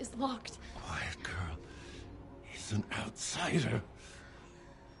gate is locked. Quiet girl. He's an outsider.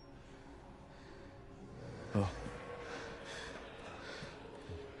 Oh.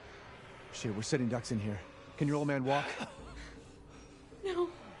 Shit, we're sitting ducks in here. Can your old man walk? No.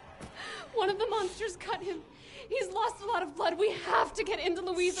 One of the monsters cut him. He's lost a lot of blood. We have to get into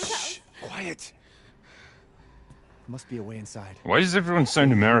Louisa's house. Quiet. Must be a way inside. Why does everyone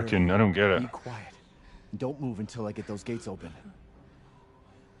sound American? I don't get it. Be quiet. And don't move until I get those gates open.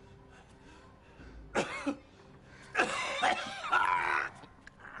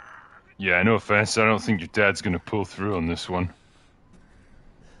 Yeah, no offense. I don't think your dad's gonna pull through on this one.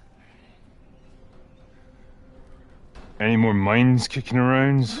 Any more mines kicking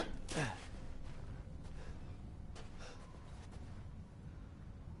around?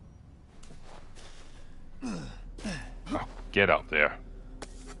 Oh, get up there.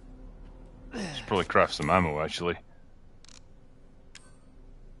 Should probably craft some ammo, actually.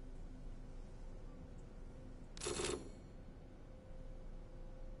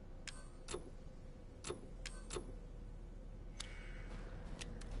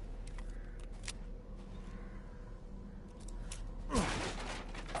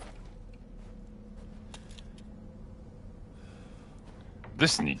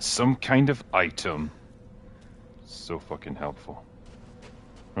 This needs some kind of item. So fucking helpful.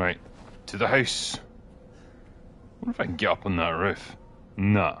 Right, to the house. I wonder if I can get up on that roof.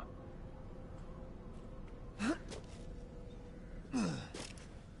 Nah. Let's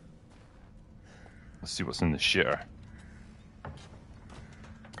see what's in the shitter.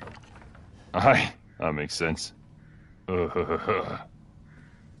 Aye, that makes sense.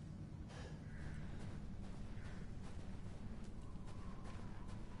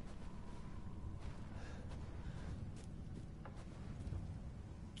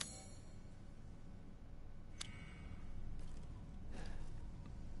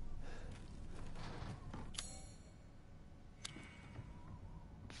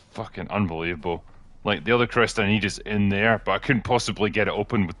 Fucking unbelievable. Like, the other crest I need is in there, but I couldn't possibly get it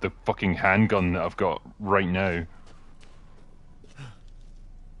open with the fucking handgun that I've got right now.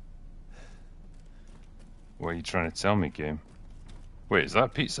 What are you trying to tell me, game? Wait, is that a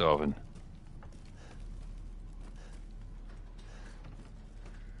pizza oven?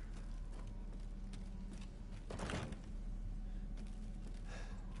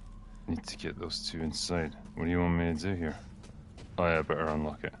 Need to get those two inside. What do you want me to do here? Oh yeah, I better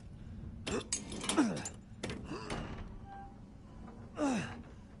unlock it.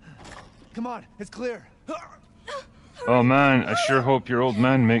 Come on, it's clear. Oh man, I sure hope your old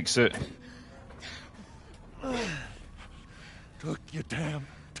man makes it. Took your damn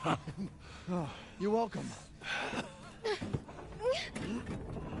time. Oh, you're welcome.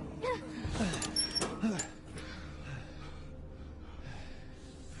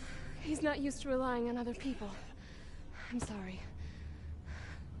 He's not used to relying on other people. I'm sorry.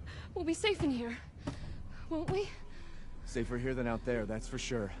 We'll be safe in here, won't we? Safer here than out there, that's for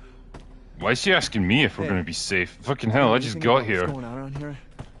sure. Why is she asking me if we're gonna be safe? Fucking hell, I just got here. What's going on around here?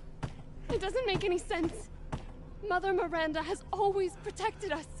 It doesn't make any sense. Mother Miranda has always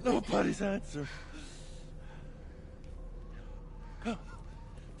protected us. Nobody's answer.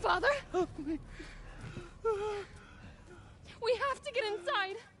 Father? We have to get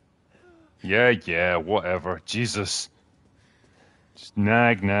inside. Yeah, whatever. Jesus. Just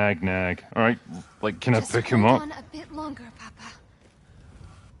nag. Alright, like, can I pick him up? Hold on a bit longer, Papa.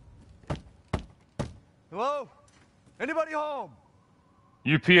 Hello? Anybody home?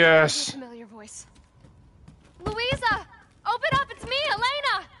 UPS. Familiar voice. Louisa! Open up, it's me,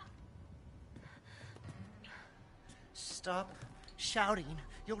 Elena! Stop shouting.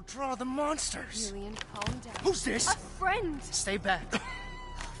 You'll draw the monsters. Julian, calm down. Who's this? A friend! Stay back.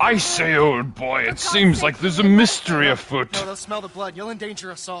 I say, old boy, it seems like there's a mystery afoot. No, they'll smell the blood. You'll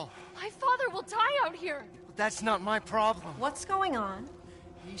endanger us all. My father will die out here. But that's not my problem. What's going on?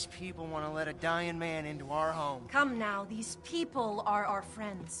 These people want to let a dying man into our home. Come now, these people are our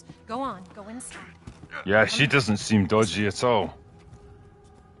friends. Go on, go inside. Yeah, she doesn't seem dodgy at all.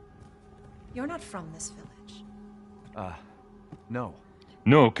 You're not from this village. No.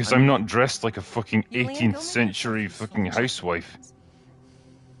 No, because I'm not dressed like a fucking You ain't 18th going century with fucking us. housewife.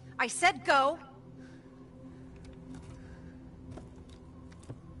 I said go.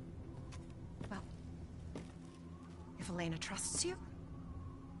 Well, if Elena trusts you,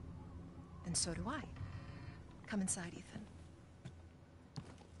 then so do I. Come inside, Ethan.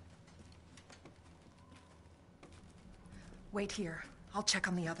 Wait here. I'll check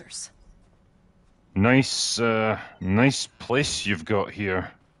on the others. Nice place you've got here.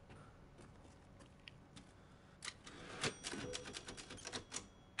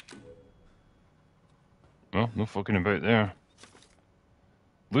 Well, no fucking about there.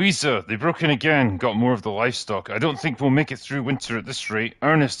 Louisa, they broke in again, got more of the livestock. I don't think we'll make it through winter at this rate.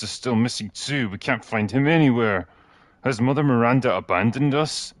 Ernest is still missing too. We can't find him anywhere. Has Mother Miranda abandoned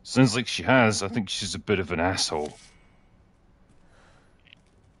us? Sounds like she has. I think she's a bit of an asshole.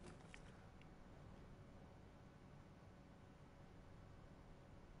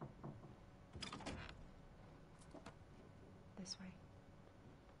 This way.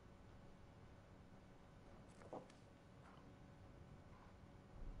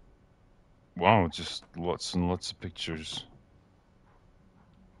 Wow, just lots and lots of pictures.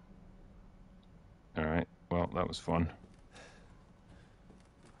 Alright, well, that was fun.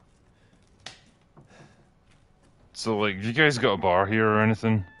 So, like, you guys got a bar here or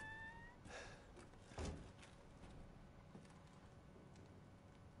anything?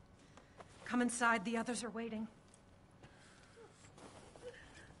 Come inside, the others are waiting.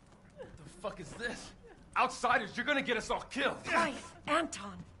 What the fuck is this? Outsiders, you're gonna get us all killed. Quiet,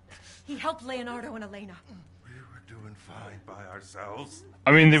 Anton. He helped Leonardo and Elena. We were doing fine by ourselves.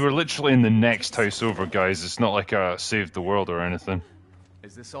 I mean, they were literally in the next house over, guys. It's not like I saved the world or anything.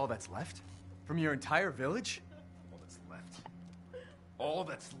 Is this all that's left? From your entire village? All that's left. all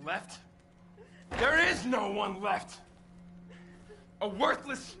that's left? There is no one left! A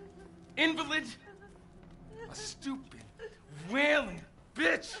worthless invalid, a stupid, wailing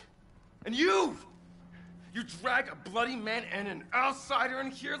bitch! And you drag a bloody man and an outsider in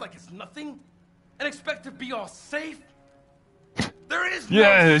here like it's nothing? And expect to be all safe? There is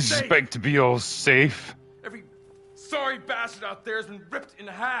no safe! Expect to be all safe. Every sorry bastard out there has been ripped in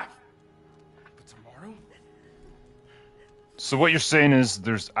half. But tomorrow? So what you're saying is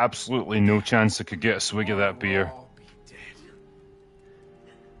there's absolutely no chance I could get a swig of that beer. We'll all be dead.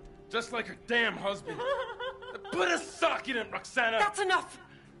 Just like her damn husband. Put a sock in it, Roxana! That's enough!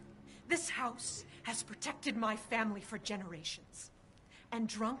 This house has protected my family for generations. And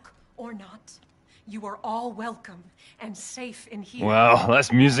drunk or not, you are all welcome and safe in here. Well,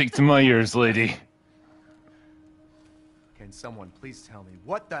 that's music to my ears, lady. Can someone please tell me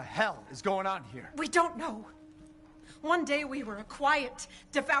what the hell is going on here? We don't know. One day we were a quiet,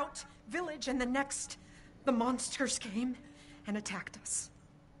 devout village, and the next, the monsters came and attacked us.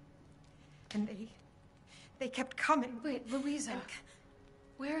 And they kept coming. Wait, Louisa,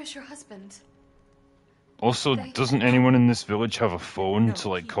 where is your husband? Also, doesn't anyone in this village have a phone No, to,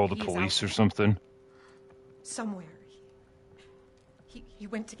 like, call the police or something? Somewhere. He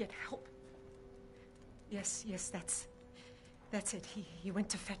went to get help. Yes, that's it. He went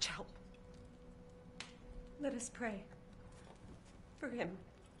to fetch help. Let us pray. For him.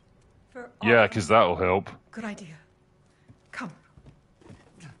 For all. Yeah, because that'll help. Good idea. Come.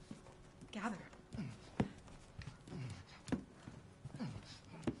 Gather.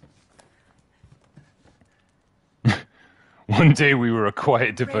 One day we were a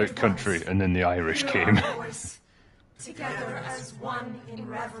quiet, devout country, and then the Irish came. Together as one in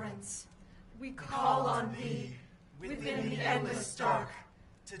reverence, we call on thee within the endless dark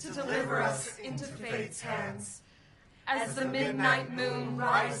to deliver us into fate's hands. As the midnight moon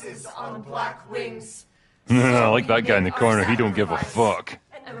rises on black wings, I like that guy in the corner. He don't give a fuck.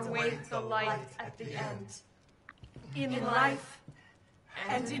 and await the light at the end. In life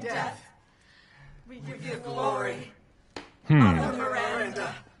and in death, we give you glory.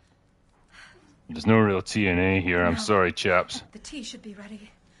 Miranda. There's no real TNA here. I'm sorry, chaps. The tea should be ready.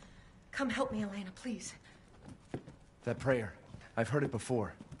 Come help me, Elena, please. That prayer. I've heard it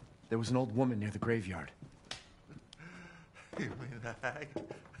before. There was an old woman near the graveyard. You mean the hag?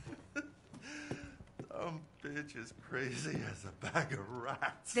 Some bitch is crazy as a bag of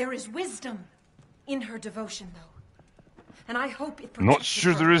rats. There is wisdom in her devotion, though. And I hope it protects Not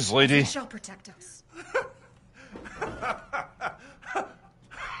sure there is, lady. It shall protect us. What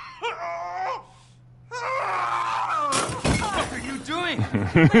are you doing?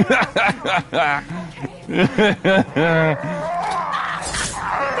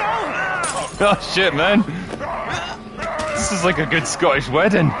 Oh shit, man. This is like a good Scottish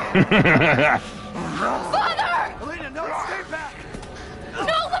wedding. Father! Elena, no, stay back!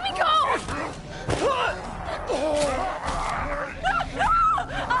 No, let me go!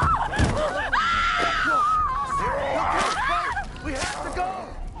 We have to go!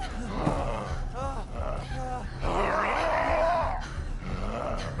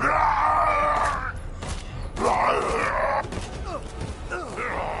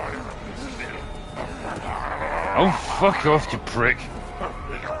 Oh, fuck off, you prick.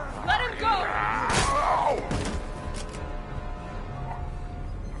 Let him go!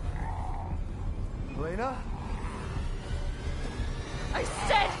 Elena? I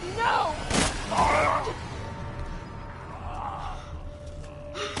said no!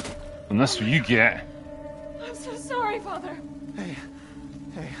 And that's what you get. I'm so sorry, Father. Hey,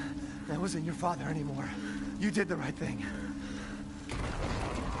 that wasn't your father anymore. You did the right thing.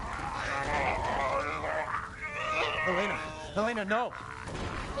 Elena, no!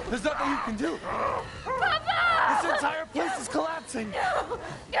 There's nothing you can do! Papa! This entire place is collapsing!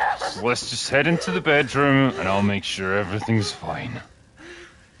 So let's just head into the bedroom and I'll make sure everything's fine.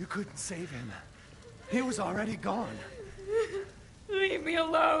 You couldn't save him. He was already gone. Leave me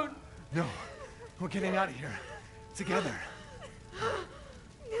alone. No, we're getting out of here. Together.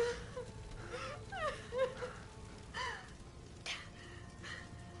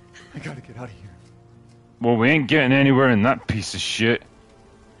 I gotta get out of here. Well, we ain't getting anywhere in that piece of shit.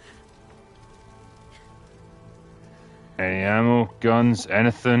 Any ammo, guns,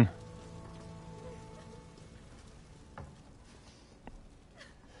 anything?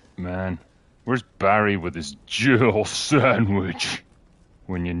 Man, where's Barry with his jewel sandwich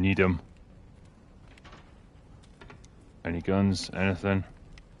when you need him? Any guns, anything?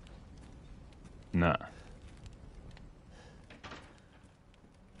 Nah.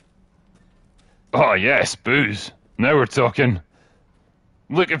 Oh yes, booze. Now we're talking.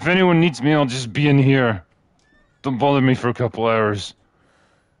 Look, if anyone needs me, I'll just be in here. Don't bother me for a couple hours.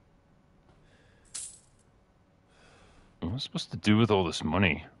 What am I supposed to do with all this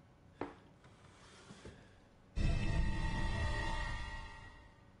money?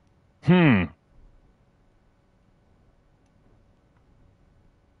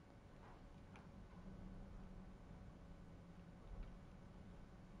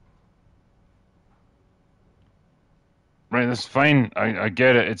 Right, that's fine. I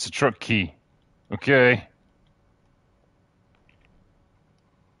get it. It's a truck key. Okay.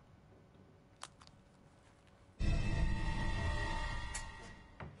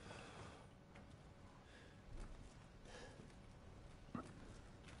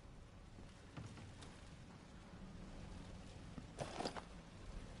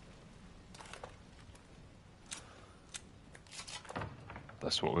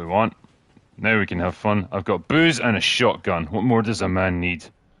 That's what we want. Now we can have fun. I've got booze and a shotgun. What more does a man need?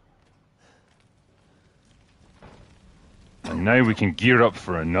 And now we can gear up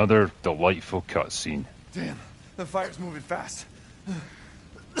for another delightful cutscene. Damn, the fire's moving fast.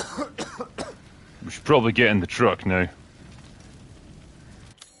 We should probably get in the truck now.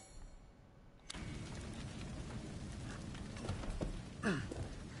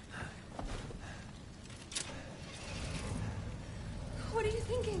 What are you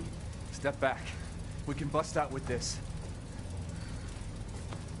thinking? Step back. We can bust out with this.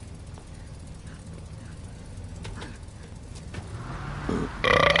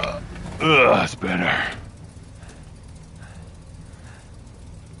 That's better.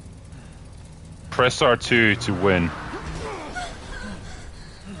 Press R2 to win.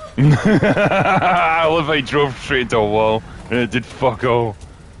 I love how he drove straight into a wall and it did fuck all.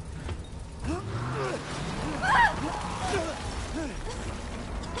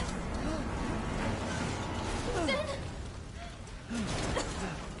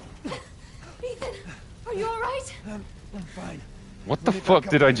 Ethan, are you alright? I'm fine. What the fuck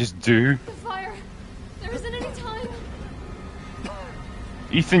did I just do? The fire. There isn't any time.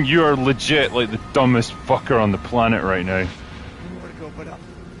 Ethan, you are legit like the dumbest fucker on the planet right now. Nowhere to go but up.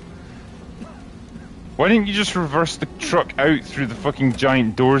 Why didn't you just reverse the truck out through the fucking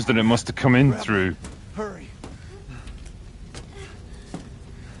giant doors that it must have come in through? Hurry.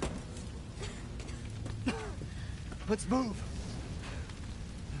 Let's move.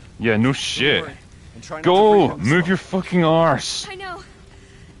 Yeah, no shit. And try not to Go! breathe on the Move smoke. your fucking arse! I know.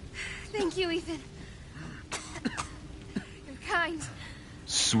 Thank you, Ethan. You're kind.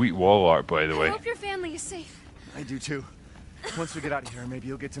 Sweet wall art, by the I way. hope your family is safe. I do too. Once we get out of here, maybe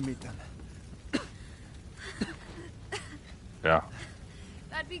you'll get to meet them. Yeah.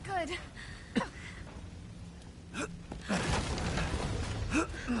 That'd be good.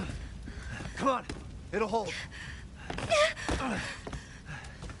 Come on, it'll hold.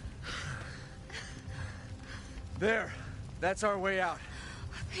 There, that's our way out.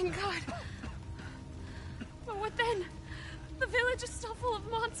 Thank God. But what then? The village is still full of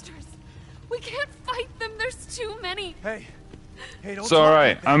monsters. We can't fight them. There's too many. Hey, don't. It's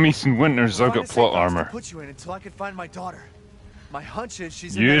alright. I'm Ethan Winters. I've Find got a safe plot house to armor. put you in until I can find my daughter. My hunch is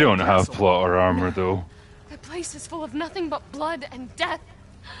she's in You that don't old have castle. plot or armor, though. That place is full of nothing but blood and death.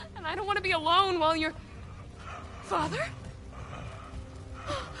 And I don't want to be alone while you're... Father?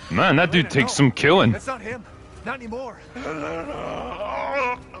 Man, that dude Elena, takes no. some killing. That's not him. Not anymore. He said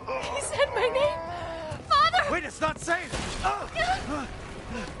my name. Father! Wait, it's not safe.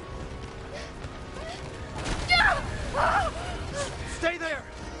 Stay there.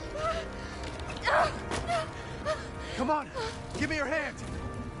 Come on, give me your hand.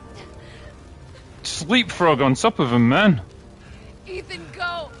 Sleepfrog on top of him, man. Ethan,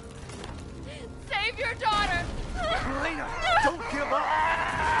 go! Save your daughter! Elena, don't give up.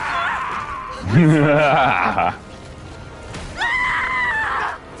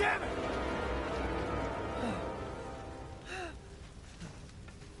 Damn it.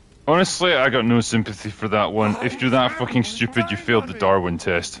 Honestly, I got no sympathy for that one. If you're that fucking stupid, you failed the Darwin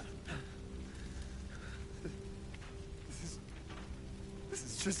test. This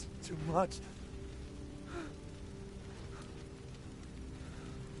is just too much.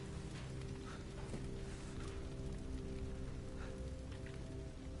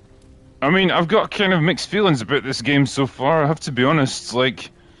 I mean, I've got kind of mixed feelings about this game so far, I have to be honest. Like,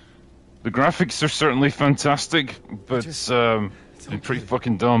 the graphics are certainly fantastic, but they're pretty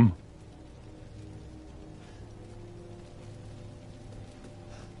fucking dumb.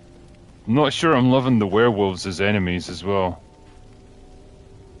 I'm not sure I'm loving the werewolves as enemies as well.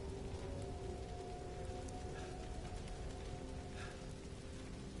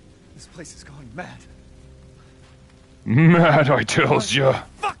 This place is going mad. Mad, I tells ya.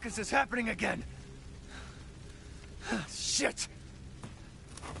 Fuck is this happening again? Shit!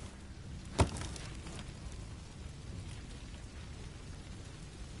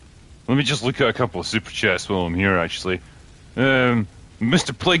 Let me just look at a couple of super chats while I'm here, actually.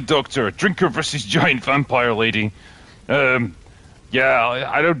 Mr. Plague Doctor, Drinker versus Giant Vampire Lady. Yeah,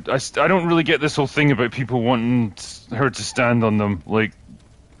 I don't really get this whole thing about people wanting her to stand on them. Like,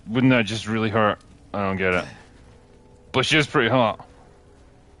 wouldn't that just really hurt? I don't get it. But she is pretty hot.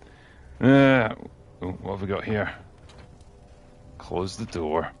 What have we got here? Close the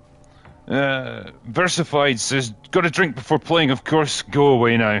door. Versified says, got a drink before playing, of course. Go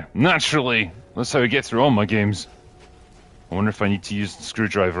away now. Naturally. That's how I get through all my games. I wonder if I need to use the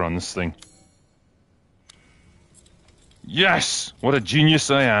screwdriver on this thing. Yes! What a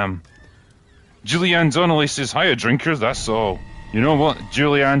genius I am. Julianne Donnelly says, hiya, drinker, that's all. You know what,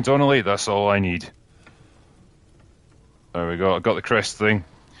 Julianne Donnelly, that's all I need. There we go, I got the crest thing.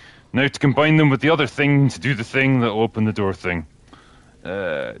 Now to combine them with the other thing to do the thing that'll open the door thing.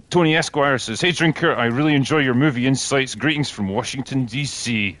 Tony Esquire says, hey drinker, I really enjoy your movie insights. Greetings from Washington,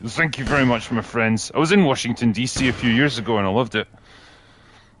 D.C. Thank you very much, my friends. I was in Washington, D.C. a few years ago and I loved it.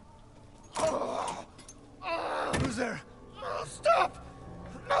 Who's there? Oh, stop!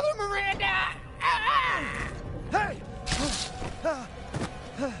 Mother Miranda! Hey!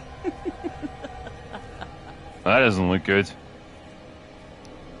 That doesn't look good.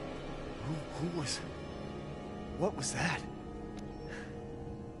 Who was... What was that?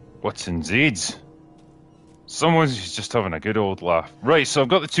 What's indeed? Someone's just having a good old laugh. Right, so I've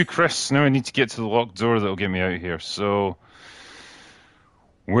got the two crests. Now I need to get to the locked door that'll get me out of here. So,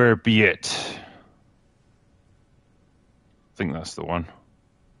 where be it? I think that's the one.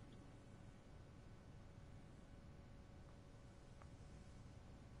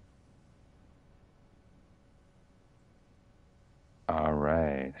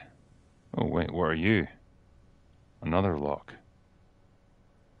 Alright. Oh wait, where are you? Another lock.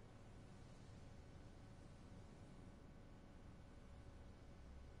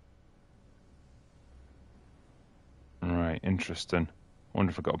 Right, interesting. Wonder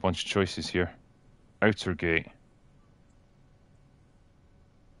if I got a bunch of choices here. Outer gate.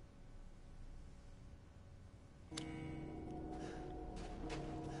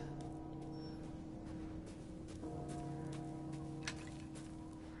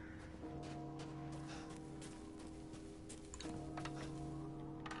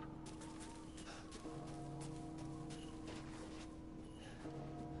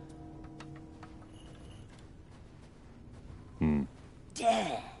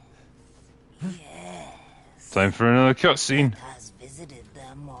 Death. Yes. Time for another cutscene. Has visited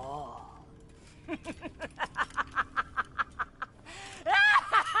them all.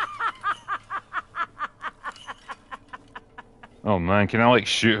 Oh man, can I like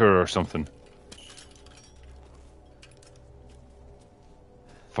shoot her or something?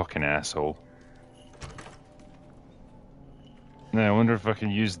 Fucking asshole. Now I wonder if I can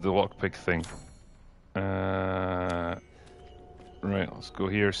use the lockpick thing. Right, let's go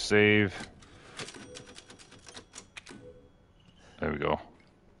here, save. There we go.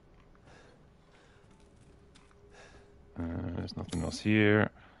 There's nothing else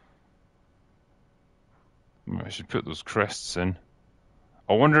here. I should put those crests in.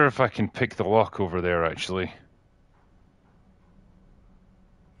 I wonder if I can pick the lock over there, actually.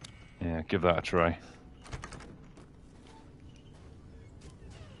 Yeah, give that a try.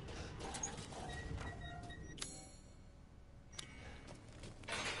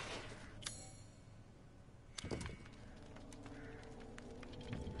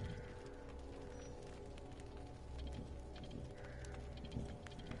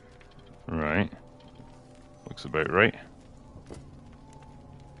 Right. Looks about right.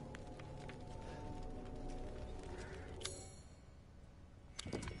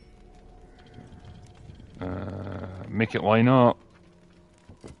 Make it line up.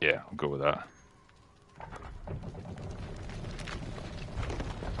 Yeah, I'll go with that.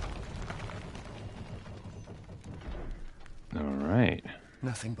 All right.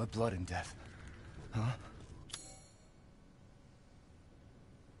 Nothing but blood and death. Huh?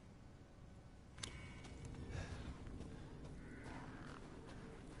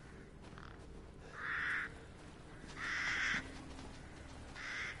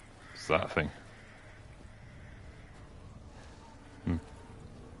 What's that thing?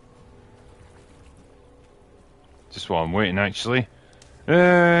 Just while I'm waiting, actually.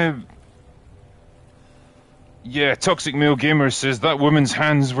 Yeah, Toxic Male Gamer says that woman's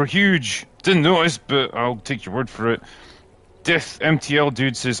hands were huge. Didn't notice, but I'll take your word for it. Death MTL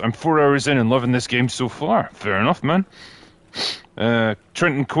dude says, I'm 4 hours in and loving this game so far. Fair enough, man.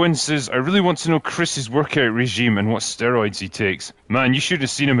 Trenton Quinn says, I really want to know Chris's workout regime and what steroids he takes. Man, you should have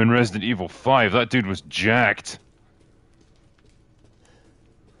seen him in Resident Evil 5. That dude was jacked.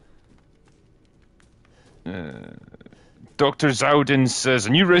 Dr. Zowden says, a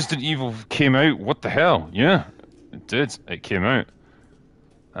new Resident Evil came out. What the hell? Yeah, it did. It came out.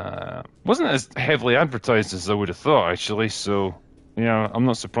 Wasn't as heavily advertised as I would have thought, actually, so yeah, I'm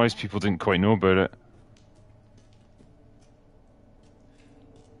not surprised people didn't quite know about it.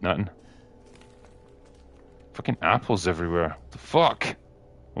 Nothing. Fucking apples everywhere. The fuck? I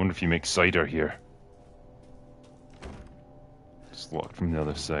wonder if you make cider here. It's locked from the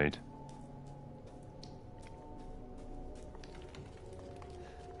other side.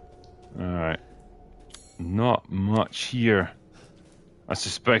 Alright. Not much here. I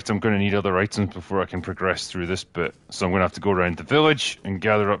suspect I'm going to need other items before I can progress through this bit. So I'm going to have to go around the village and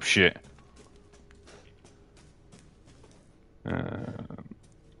gather up shit.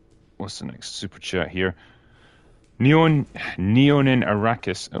 What's the next super chat here? Neonin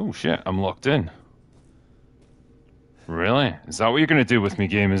Arrakis. Oh shit, I'm locked in. Really? Is that what you're going to do with me,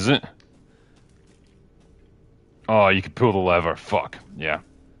 game, is it? Oh, you could pull the lever. Fuck. Yeah.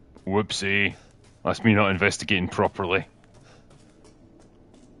 Whoopsie. That's me not investigating properly.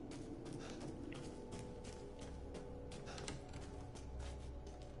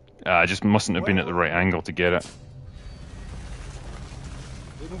 I just mustn't have been at the right angle to get it.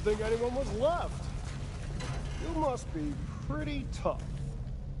 Didn't think anyone was left. You must be pretty tough.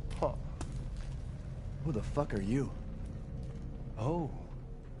 Huh. Who the fuck are you? Oh,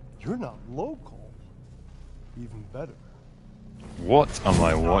 you're not local. Even better. What am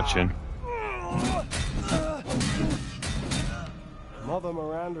I watching? Mother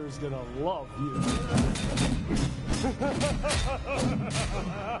Miranda's gonna love you.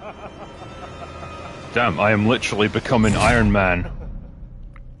 Damn, I am literally becoming Iron Man.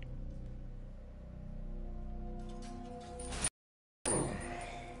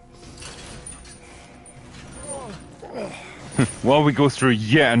 While we go through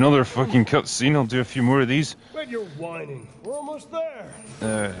yet another fucking cutscene, I'll do a few more of these. But you're whining. We're almost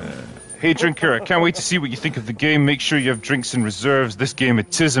there. Hey Drinker, I can't wait to see what you think of the game. Make sure you have drinks in reserves. This game is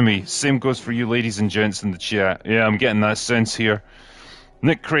tismy. Same goes for you ladies and gents in the chat. Yeah, I'm getting that sense here.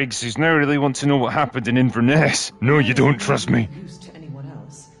 Nick Craig says, now I really want to know what happened in Inverness. No, you don't trust me. Used to anyone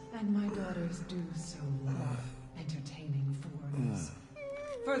else, and my daughters do so love entertaining foreigners.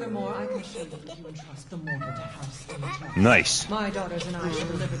 Furthermore, I can assure you if you entrust the mortal to House Angel. Nice. My daughters and I shall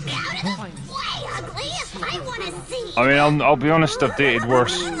deliver to you the finest. Way ugly! I want to see. I mean, I'll be honest, I've dated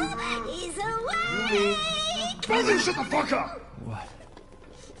worse. He's away. Brother, shut the fuck up! What?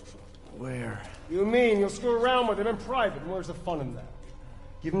 Where? You mean you'll screw around with him in private, and where's the fun in that?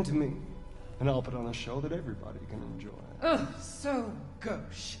 Give him to me, and I'll put on a show that everybody can enjoy. Ugh, so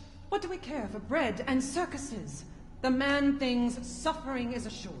gauche. What do we care for bread and circuses? The man thinks suffering is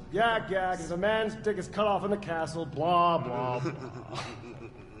assured. Yak, yak, if a man's dick is cut off in the castle, blah, blah, blah.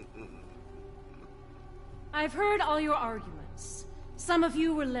 I've heard all your arguments. Some of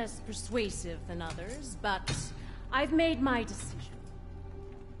you were less persuasive than others, but I've made my decision.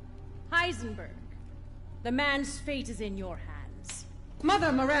 Heisenberg, the man's fate is in your hands.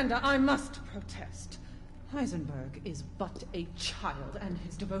 Mother Miranda, I must protest. Heisenberg is but a child, and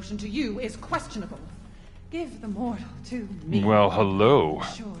his devotion to you is questionable. Give the mortal to me. Well, hello.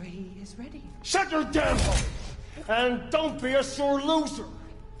 I'm sure he is ready. Shut your damn mouth! And don't be a sore loser!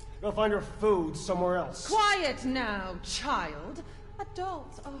 You'll find your food somewhere else. Quiet now, child.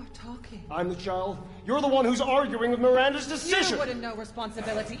 Adults are talking. I'm the child. You're the one who's arguing with Miranda's decision. You wouldn't know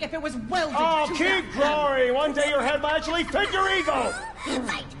responsibility if it was welded Oh, to keep that growing! One day your head might actually fit your ego!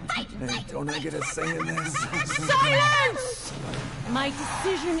 Hey, don't I get a say in this? Silence! My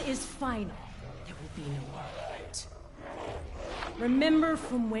decision is final. There will be no argument. Remember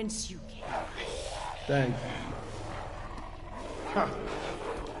from whence you came. Thank you. Huh.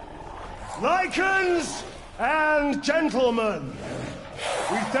 Lycans and gentlemen,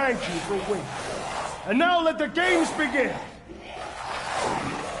 we thank you for waiting. And now let the games begin.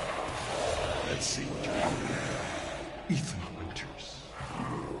 Let's see what you're doing. Ethan Winters.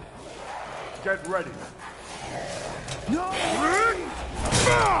 Get ready. No!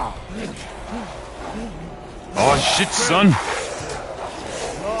 Oh shit, son.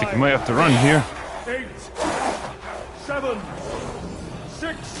 I think I might have to run here. 8, 7,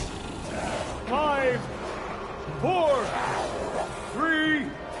 6, 5, 4, 3,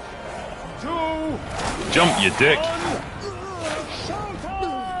 2, Jump, you dick.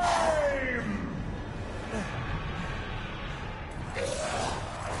 Showtime!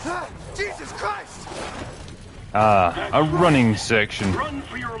 Jesus Christ! Ah, a running section. Run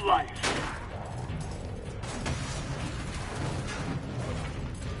for your life.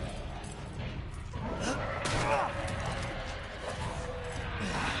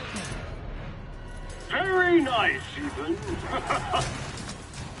 Very nice, Ethan.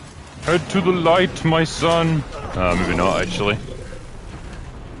 Head to the light, my son. Maybe not, actually.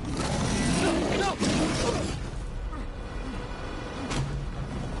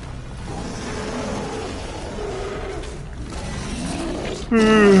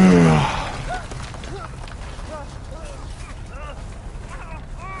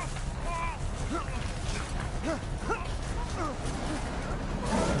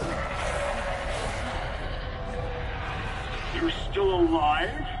 You're still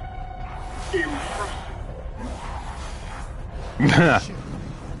alive? Impressive.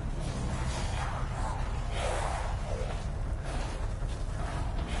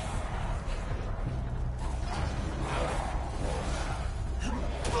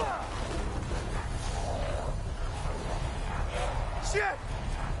 Shit!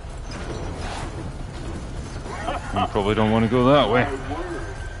 You probably don't want to go that way. My word.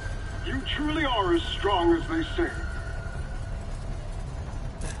 You truly are as strong as they say.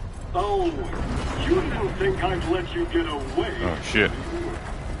 Oh, you didn't think I'd let you get away. Oh, shit.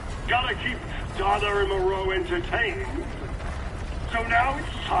 Gotta keep Dada and Moreau entertained. So now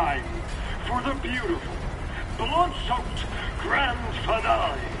it's time for the beautiful, blood-soaked grand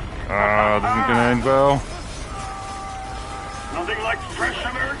finale. This isn't gonna end well. Nothing like fresh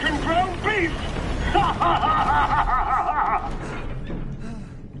American ground beef!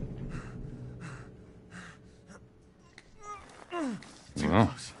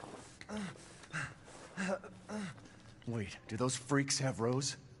 Well. Wait, do those freaks have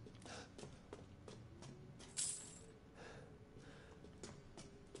Rose?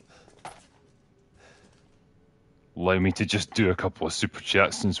 Allow me to just do a couple of super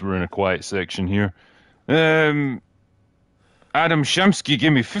chats since we're in a quiet section here. Adam Shamsky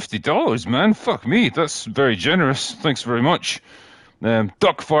gave me $50, man. Fuck me, that's very generous. Thanks very much.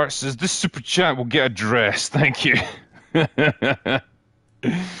 Duck Fart says, this super chat will get addressed. Thank you.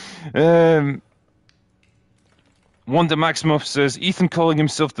 Wanda Maximoff says, Ethan calling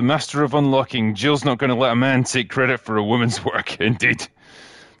himself the master of unlocking. Jill's not going to let a man take credit for a woman's work. Indeed.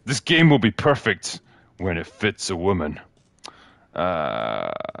 This game will be perfect when it fits a woman.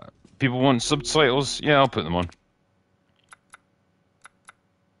 People want subtitles? Yeah, I'll put them on.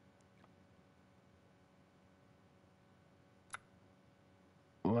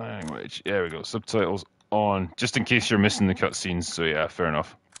 Language. There we go. Subtitles on. Just in case you're missing the cutscenes. So yeah, fair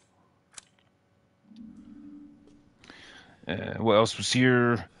enough. What else was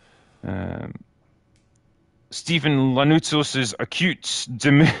here? Stephen Lanuto says, acute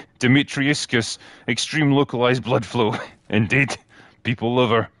Demetriuscus, extreme localized blood flow. Indeed. People love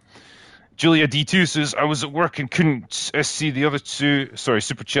her. Julia D2 says, I was at work and couldn't SC the other two, sorry,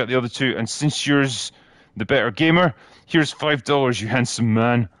 super chat the other two, and since yours the better gamer, here's $5, you handsome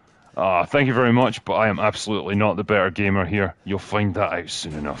man. Thank you very much, but I am absolutely not the better gamer here. You'll find that out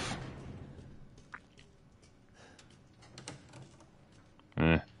soon enough.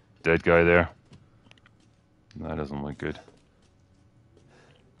 Dead guy there. That doesn't look good.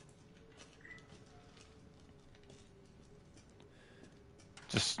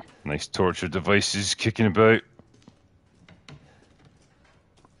 Just nice torture devices kicking about.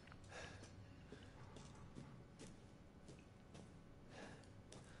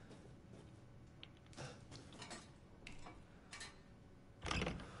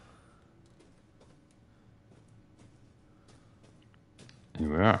 Here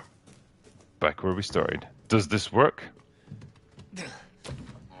we are. Back where we started. Does this work?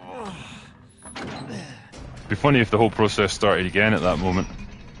 Be funny if the whole process started again at that moment.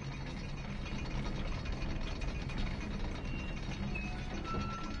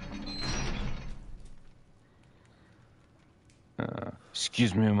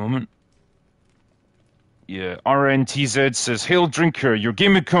 Excuse me a moment. Yeah, RNTZ says, Hail Drinker, your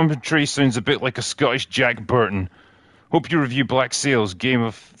gaming commentary sounds a bit like a Scottish Jack Burton. Hope you review Black Sails, Game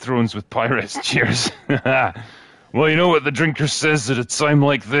of Thrones with pirates. Cheers. Well, you know what the Drinker says at a time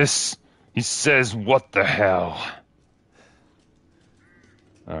like this? He says, what the hell?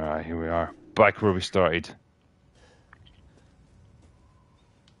 Alright, here we are. Back where we started.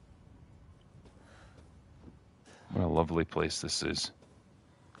 What a lovely place this is.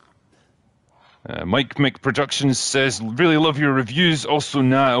 Mike Mick Productions says, really love your reviews. Also,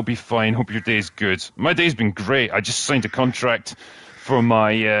 nah, it'll be fine. Hope your day's good. My day's been great. I just signed a contract for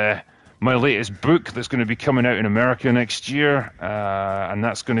my my latest book that's going to be coming out in America next year, and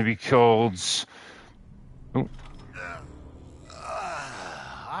that's going to be called... Oh.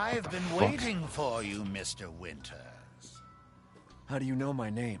 I've been waiting for you, Mr. Winters. How do you know my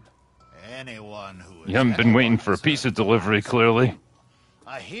name? Anyone who is You haven't been waiting anyone, for a sir. pizza delivery, clearly.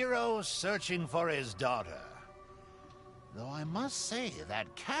 A hero searching for his daughter. Though I must say,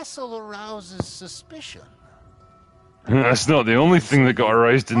 that castle arouses suspicion. That's not the only thing that got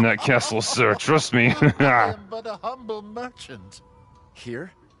aroused in that castle, sir. Trust me. I am but a humble merchant.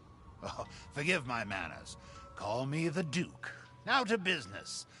 Here? Oh, forgive my manners. Call me the Duke. Now to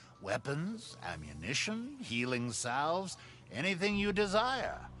business. Weapons, ammunition, healing salves, anything you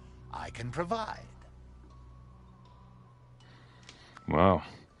desire, I can provide. Wow.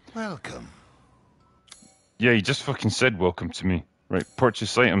 Welcome. Yeah, you just fucking said welcome to me. Right,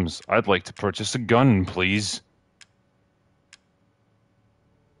 purchase items. I'd like to purchase a gun, please.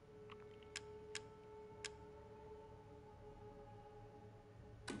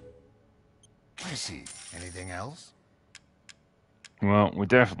 I see. Anything else? Well, we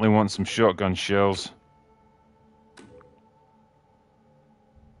definitely want some shotgun shells.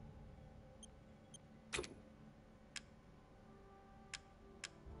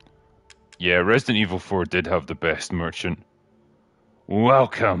 Yeah, Resident Evil 4 did have the best merchant.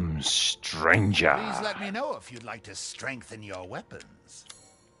 Welcome, stranger. Please let me know if you'd like to strengthen your weapons.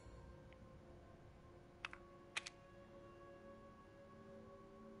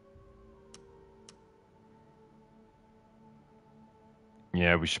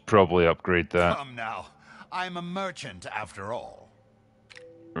 Yeah, we should probably upgrade that. Come now. I'm a merchant after all.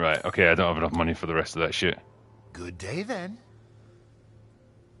 Right, okay, I don't have enough money for the rest of that shit. Good day then.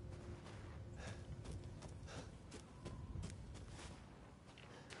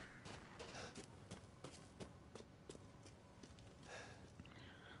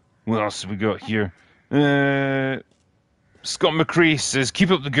 What else have we got here? Scott McCree says,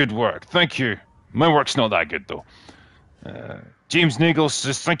 keep up the good work. Thank you. My work's not that good, though. James Nagel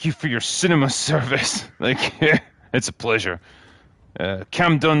says, thank you for your cinema service. Like, it's a pleasure.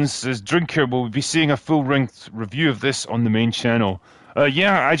 Cam Dunn says, Drinker, will we be seeing a full-length review of this on the main channel?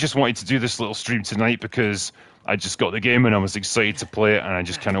 Yeah, I just wanted to do this little stream tonight because I just got the game and I was excited to play it, and I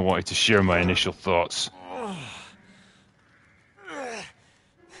just kind of wanted to share my initial thoughts.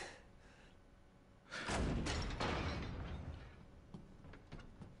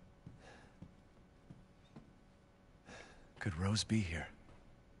 Could Rose be here?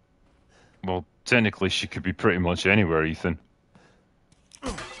 Well, technically she could be pretty much anywhere, Ethan.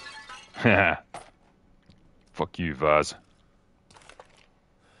 Fuck you, Vaz.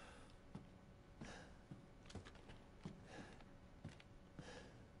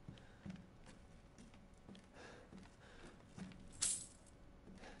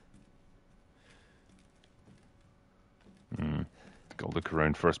 Gotta look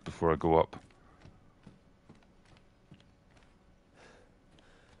around first before I go up.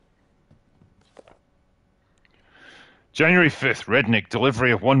 January 5th, Rednick,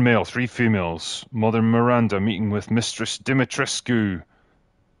 delivery of 1 male, 3 females. Mother Miranda meeting with Mistress Dimitrescu.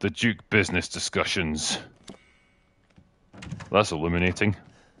 The Duke business discussions. That's illuminating.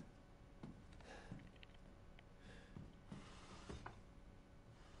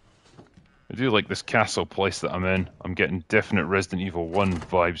 I do like this castle place that I'm in. I'm getting definite Resident Evil 1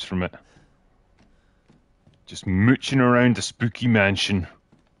 vibes from it. Just mooching around a spooky mansion.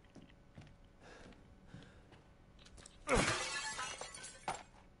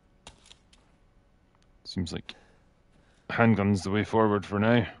 Seems like handgun's the way forward for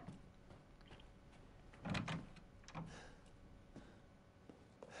now.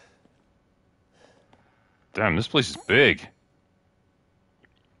 Damn, this place is big.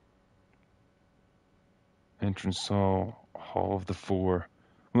 Entrance hall, Hall of the Four.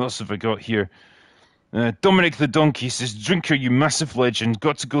 What else have I got here? Dominic the Donkey says, Drinker, you massive legend.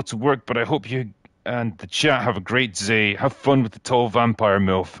 Got to go to work, but I hope you and the chat have a great day. Have fun with the tall vampire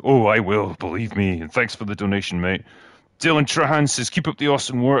MILF. Oh, I will, believe me. And thanks for the donation, mate. Dylan Trahan says, keep up the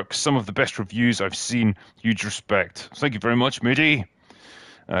awesome work. Some of the best reviews I've seen. Huge respect. Thank you very much, matey.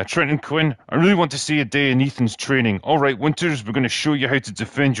 Trenton Quinn, I really want to see a day in Ethan's training. All right, Winters, we're going to show you how to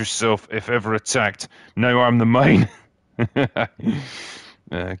defend yourself if ever attacked. Now arm the mine.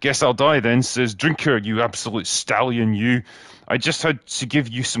 Guess I'll die then, says Drinker, you absolute stallion, you. I just had to give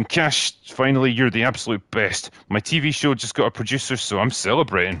you some cash. Finally, you're the absolute best. My TV show just got a producer, so I'm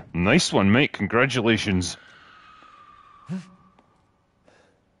celebrating. Nice one, mate. Congratulations.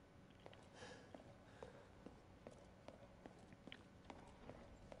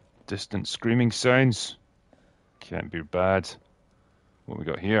 Distant screaming sounds. Can't be bad. What we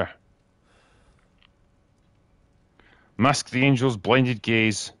got here? Mask the angel's blinded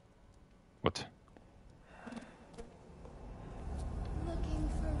gaze. What? Looking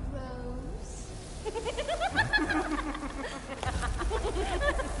for Rose?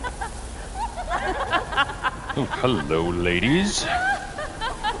 Oh, hello, ladies.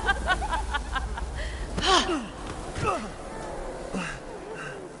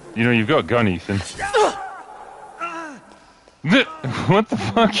 You know, you've got a gun, Ethan. What the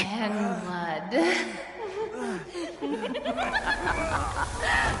fuck? And blood.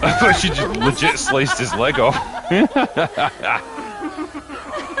 I thought she just legit sliced his leg off.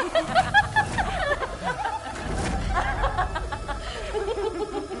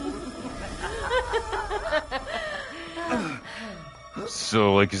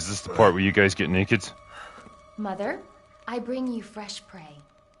 So, like, is this the part where you guys get naked? Mother, I bring you fresh prey.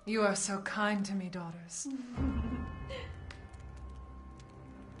 You are so kind to me, daughters.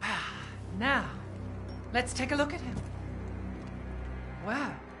 Now, let's take a look at him.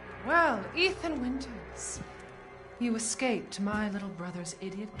 Well, Ethan Winters. You escaped my little brother's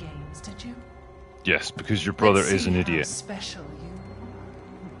idiot games, did you? Yes, because your brother Let's is see an how idiot. special you.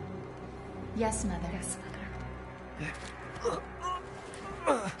 Yes, Mother. Yes,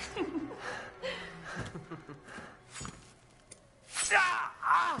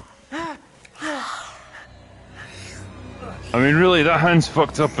 I mean, really, that hand's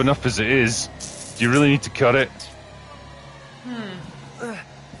fucked up enough as it is. Do you really need to cut it?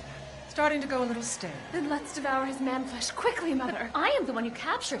 Starting to go a little stale. Then let's devour his man-flesh quickly, Mother. I am the one who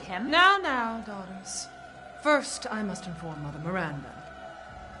captured him. Now, daughters. First, I must inform Mother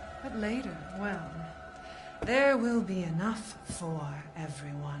Miranda. But later, well, there will be enough for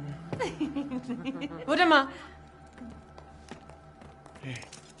everyone. Udama! Hey,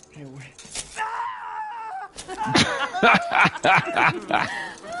 wait.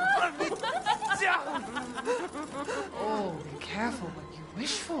 Oh, be careful what you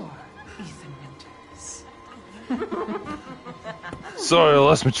wish for, Ethan Winters. Sorry, I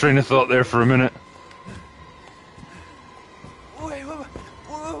lost my train of thought there for a minute. Wait,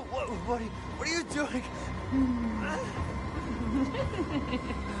 what are you doing?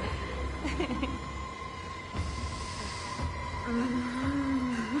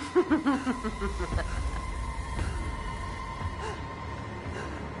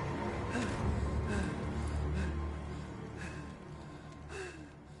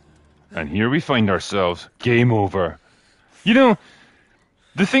 And here we find ourselves. Game over. You know,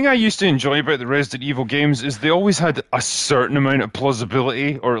 the thing I used to enjoy about the Resident Evil games is they always had a certain amount of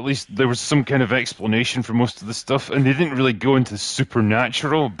plausibility, or at least there was some kind of explanation for most of the stuff, and they didn't really go into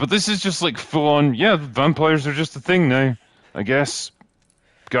supernatural. But this is just like full on, yeah, vampires are just a thing now, I guess.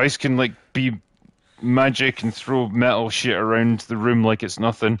 Guys can like be magic and throw metal shit around the room like it's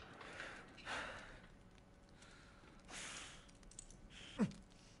nothing.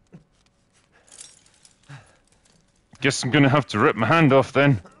 Guess I'm gonna have to rip my hand off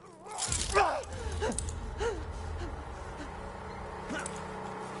then.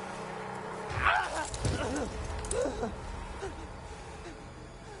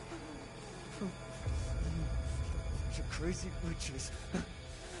 You crazy witches.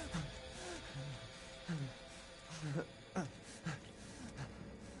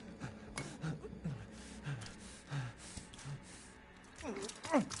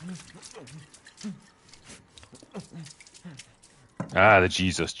 Ah, the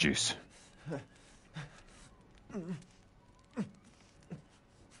Jesus juice.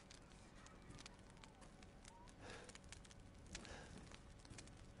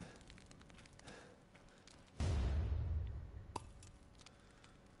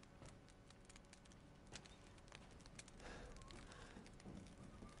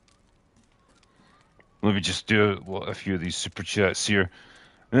 Let me just do a few of these super chats here.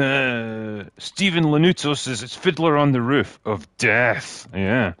 Stephen Lanuto says it's Fiddler on the Roof of Death.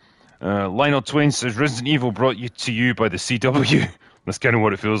 Yeah. Lionel Twain says Resident Evil brought you to you by the CW. That's kind of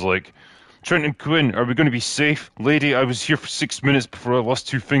what it feels like. Trenton Quinn, are we going to be safe? Lady, I was here for 6 minutes before I lost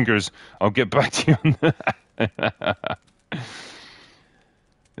 2 fingers. I'll get back to you on that.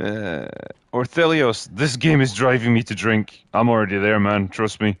 Orthelios, this game is driving me to drink. I'm already there, man.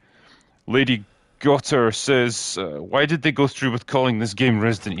 Trust me. Lady Gotter says, why did they go through with calling this game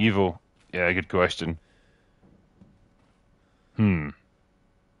Resident Evil? Yeah, good question. Yeah,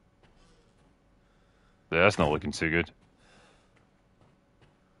 that's not looking too good.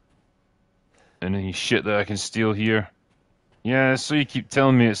 Any shit that I can steal here? Yeah, so you keep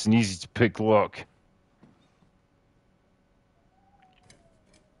telling me it's an easy to pick lock.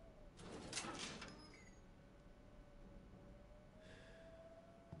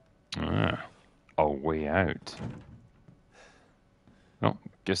 Ah, a way out. Well,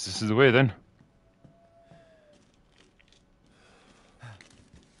 guess this is the way then.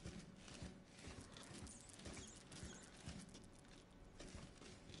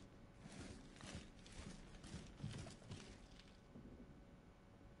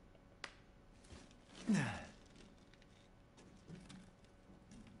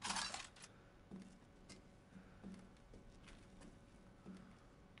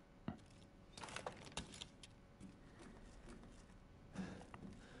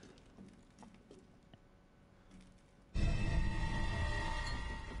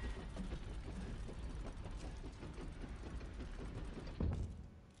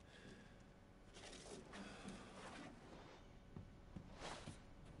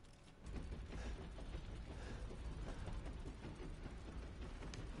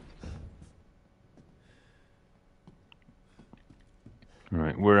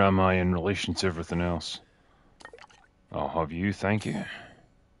 Right, where am I in relation to everything else? I'll have you, thank you.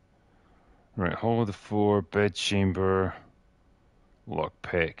 Right, Hall of the Four, bed chamber,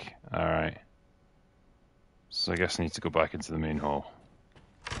 lockpick. Alright. So I guess I need to go back into the main hall.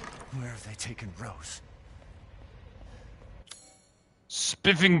 Where have they taken Rose?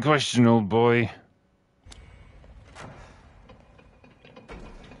 Spiffing question, old boy.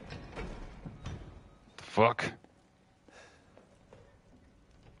 Fuck.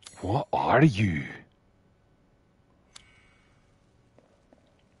 What are you?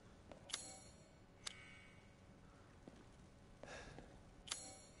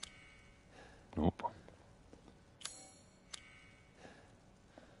 Nope.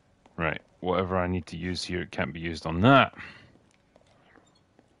 Right, whatever I need to use here, it can't be used on that.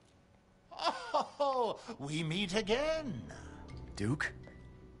 Oh, we meet again. Duke,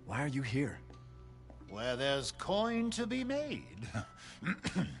 why are you here? Where there's coin to be made.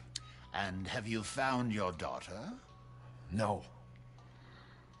 And have you found your daughter? No.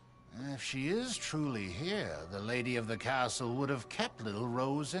 If she is truly here, the lady of the castle would have kept little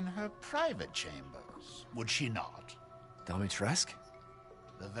Rose in her private chambers, would she not? Dimitrescu?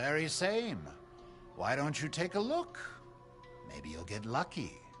 The very same. Why don't you take a look? Maybe you'll get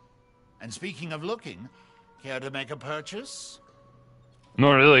lucky. And speaking of looking, care to make a purchase?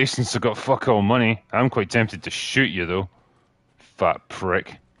 Not really, since I got fuck all money. I'm quite tempted to shoot you, though. Fat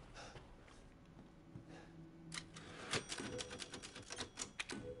prick.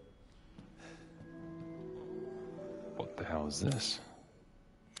 What the hell is this?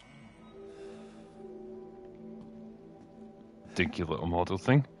 Dinky little model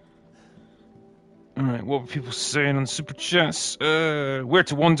thing. Alright, what were people saying on Super Chats? Where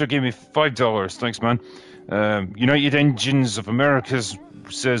to Wonder gave me $5. Thanks, man. United Engines of America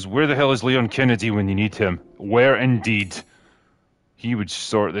says, where the hell is Leon Kennedy when you need him? Where indeed? He would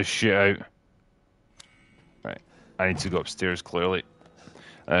sort this shit out. Right, I need to go upstairs, clearly.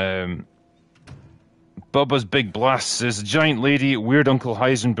 Bubba's Big Blast says, a giant lady, weird Uncle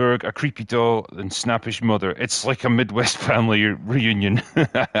Heisenberg, a creepy doll, and snappish mother. It's like a Midwest family reunion.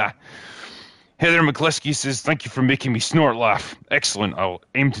 Heather McCluskey says, thank you for making me snort laugh. Excellent, I'll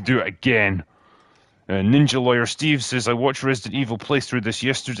aim to do it again. Ninja Lawyer Steve says, I watched Resident Evil playthrough this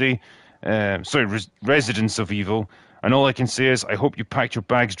yesterday. Residence of Evil. And all I can say is, I hope you packed your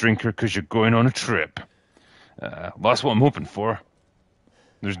bags, drinker, because you're going on a trip. That's what I'm hoping for.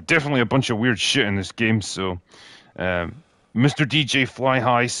 There's definitely a bunch of weird shit in this game, so... Mr. DJ Fly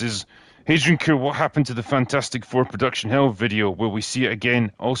High says, hey drinker, what happened to the Fantastic Four Production Hell video? Will we see it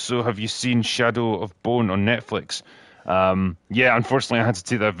again? Also, have you seen Shadow of Bone on Netflix? Yeah, unfortunately I had to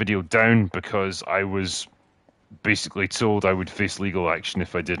take that video down because I was basically told I would face legal action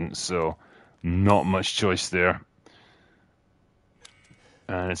if I didn't, so not much choice there.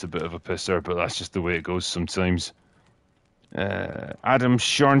 And it's a bit of a pisser, but that's just the way it goes sometimes. Adam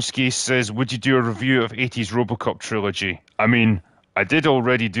Sharnsky says, would you do a review of 80s Robocop trilogy? I mean, I did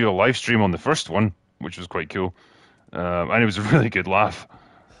already do a live stream on the first one, which was quite cool. And it was a really good laugh.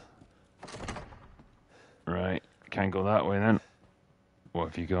 Right, can't go that way then. What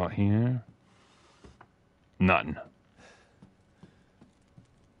have you got here? Nothing.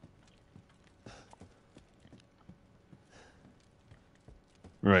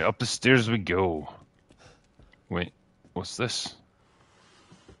 Right, up the stairs we go. Wait, what's this?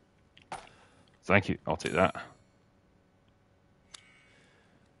 Thank you, I'll take that.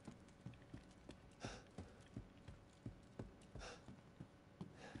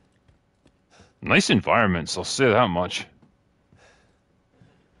 Nice environments, I'll say that much.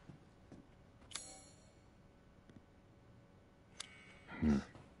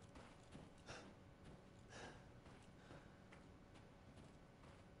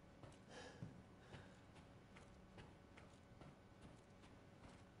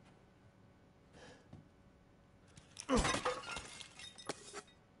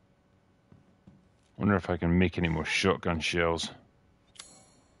 if I can make any more shotgun shells.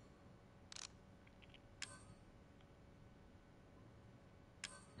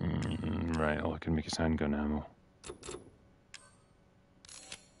 Right, all I can make is handgun ammo.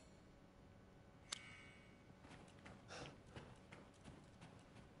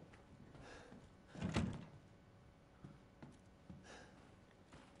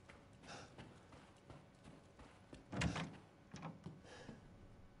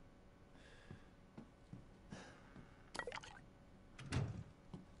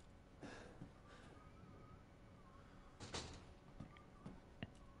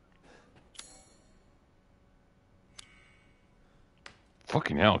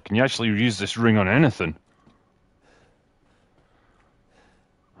 Fucking hell, can you actually use this ring on anything?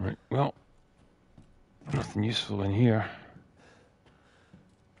 Right, well, nothing useful in here.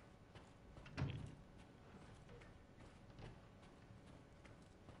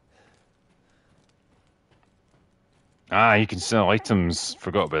 Ah, you can sell items.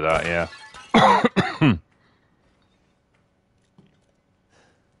 Forgot about that, yeah.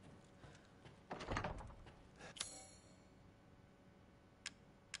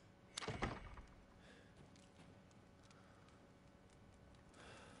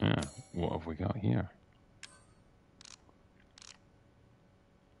 Yeah, what have we got here?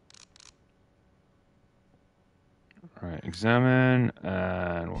 Right, examine,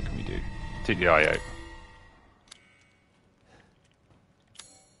 and what can we do? Take the eye out.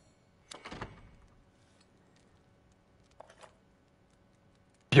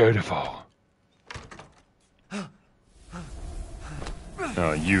 Beautiful.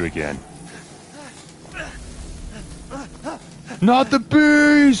 Oh, you again. Not the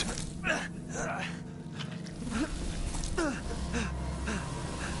bees!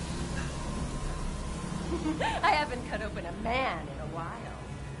 I haven't cut open a man in a while.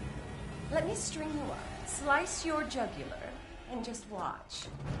 Let me string you up, slice your jugular, and just watch.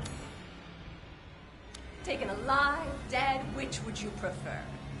 Taken alive, dead, which would you prefer?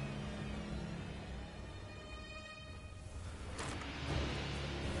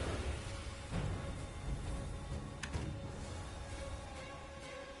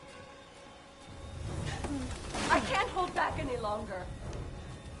 I can't hold back any longer.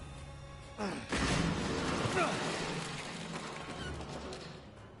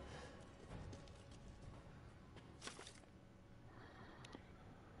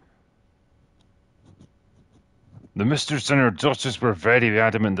 The mistress and her daughters were very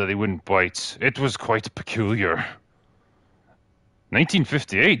adamant that they wouldn't bite. It was quite peculiar.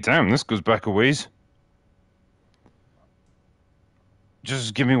 1958, damn, this goes back a ways.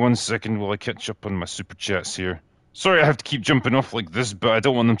 Just give me 1 second while I catch up on my super chats here. Sorry I have to keep jumping off like this, but I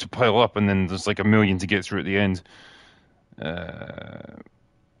don't want them to pile up and then there's like a million to get through at the end.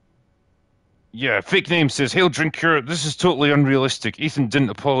 Yeah, fake name says, Hail Drinker, this is totally unrealistic. Ethan didn't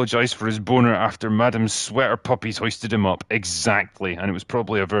apologize for his boner after Madam's sweater puppies hoisted him up. Exactly, and it was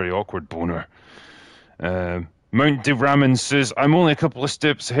probably a very awkward boner. Mount de Ramen says, I'm only a couple of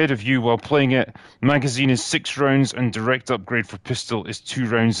steps ahead of you while playing it. Magazine is 6 rounds and direct upgrade for pistol is 2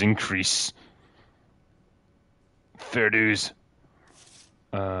 rounds increase. Fair dues.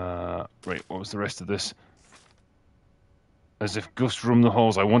 Right, what was the rest of this? As if ghosts roam the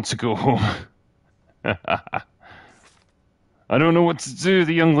halls, I want to go home. I don't know what to do.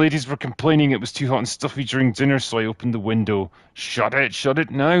 The young ladies were complaining it was too hot and stuffy during dinner, so I opened the window. Shut it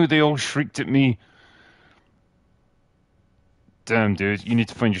now. They all shrieked at me. Damn, dude, you need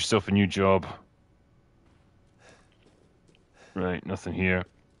to find yourself a new job. Right, nothing here.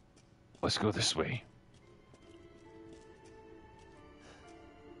 Let's go this way.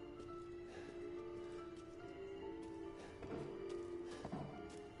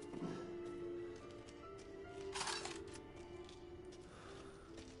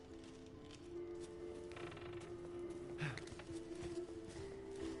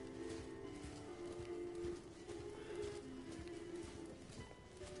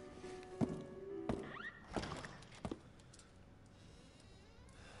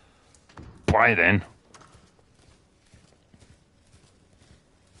 Bye then.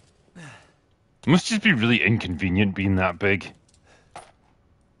 It must just be really inconvenient being that big.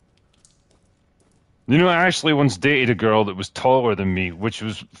 You know, I actually once dated a girl that was taller than me, which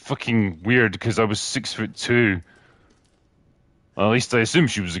was fucking weird because I was 6'2". Well, at least I assume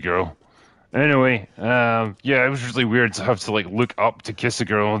she was a girl. Anyway, yeah, it was really weird to have to like look up to kiss a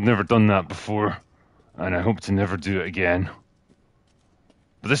girl. I've never done that before, and I hope to never do it again.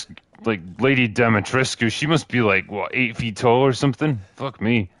 But this, like, Lady Dimitrescu, she must be like, what, 8 feet tall or something? Fuck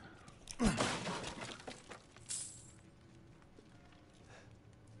me.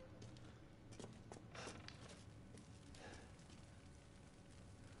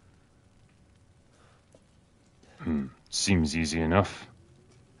 Seems easy enough.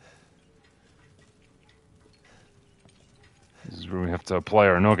 This is where we have to apply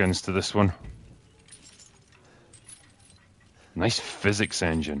our noggins to this one. Nice physics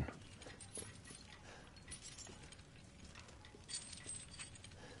engine.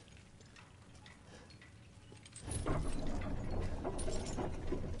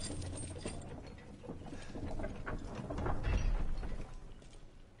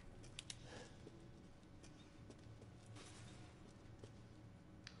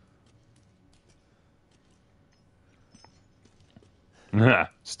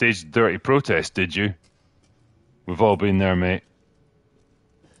 Staged dirty protest, did you? We've all been there, mate.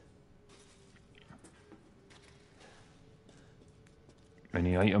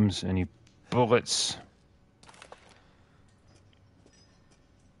 Any items? Any bullets?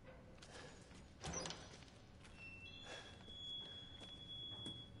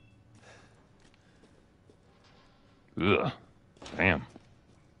 Ugh. Damn.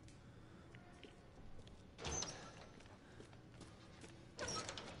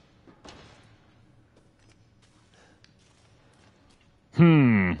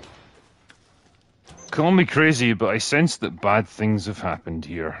 Call me crazy, but I sense that bad things have happened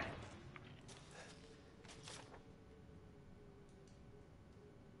here.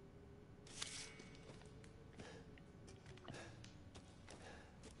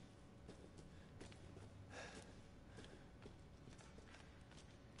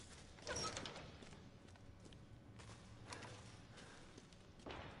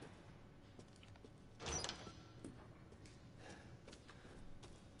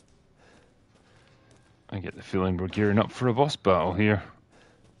 I get the feeling we're gearing up for a boss battle here.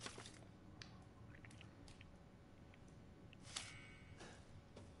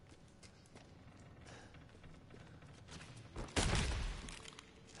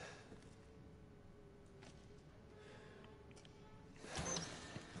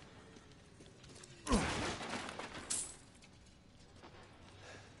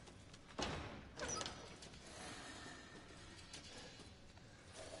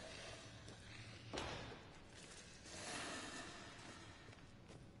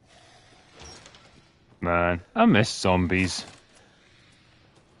 Man, I miss zombies.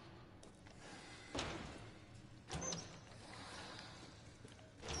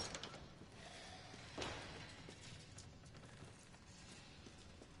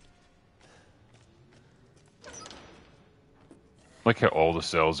 Like how all the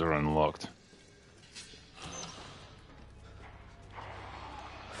cells are unlocked.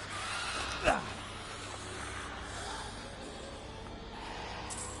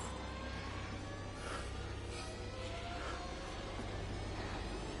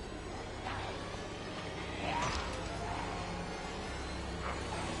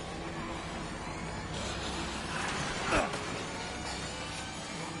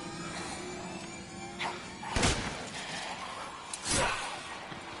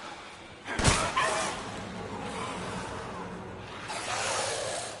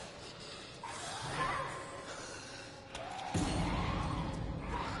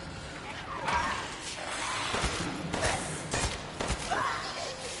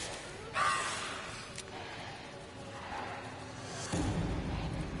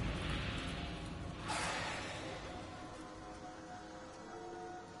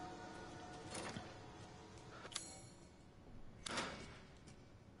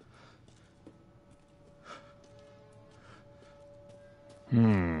 I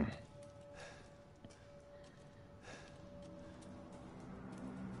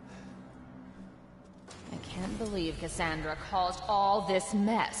can't believe Cassandra caused all this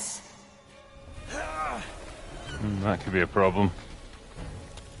mess. That could be a problem.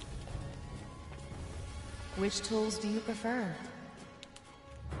 Which tools do you prefer?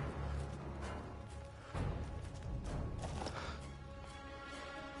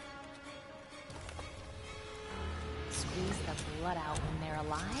 Squeeze the blood out when they're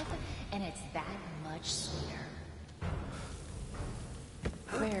alive, and it's that much sweeter.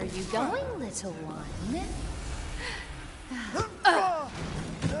 Where are you going, little one?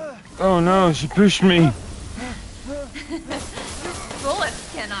 Oh no, she pushed me.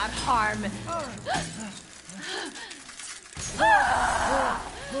 Bullets cannot harm.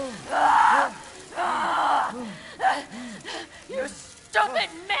 You stupid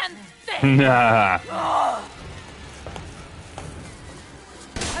man thing! Nah.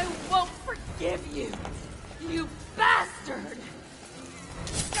 I won't forgive you, you bastard!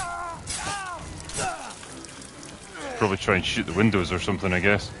 Probably try and shoot the windows or something, I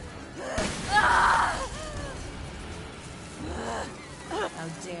guess. How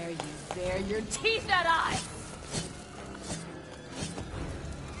dare you bare your teeth at us!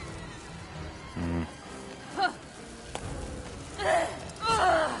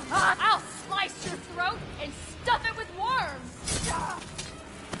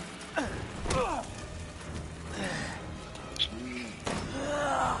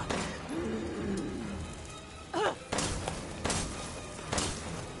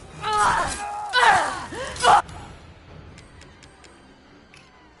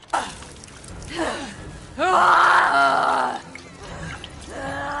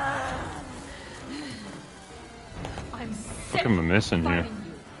 What am I missing here?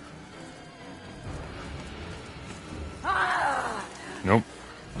 Nope,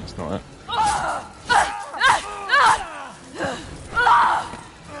 that's not it.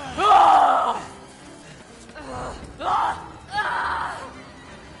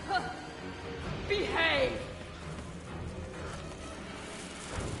 Behave!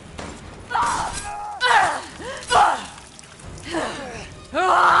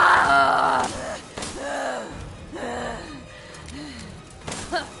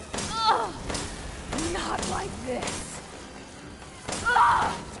 Not like this.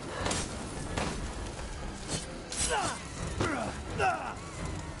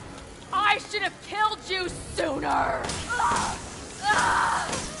 I should have killed you sooner.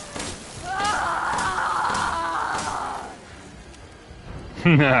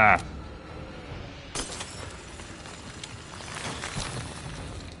 Nah.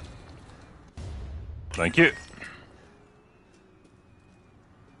 Thank you.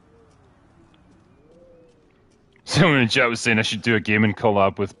 Someone in the chat was saying I should do a gaming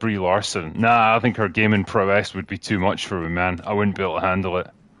collab with Brie Larson. Nah, I think her gaming prowess would be too much for me, man. I wouldn't be able to handle it.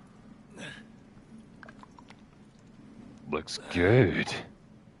 Looks good.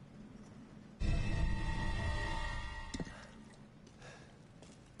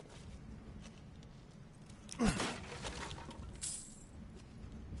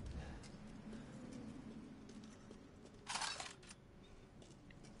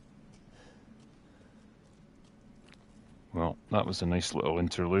 Well, that was a nice little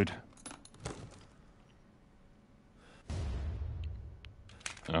interlude.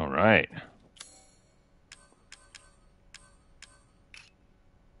 All right.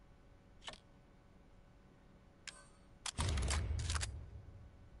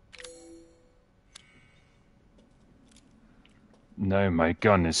 Now my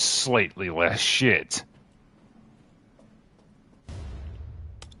gun is slightly less shit.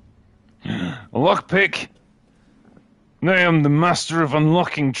 A lockpick! Now I'm the master of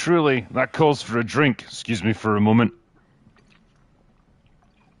unlocking, truly. That calls for a drink. Excuse me for a moment.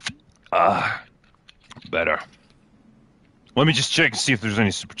 Ah, better. Let me just check and see if there's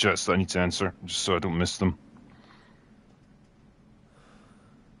any super chats that I need to answer, just so I don't miss them.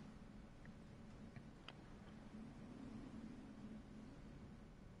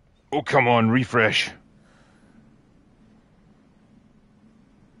 Oh, come on, refresh.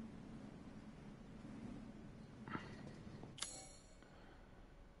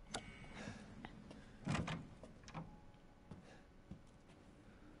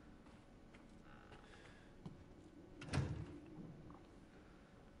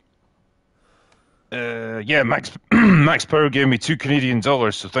 Yeah, Max Max Power gave me $2 Canadian, so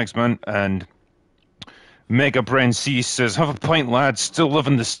thanks, man. And Mega Bren C says, "Have a pint, lad. Still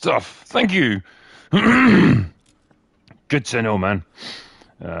loving the stuff. Thank you." Good to know, man.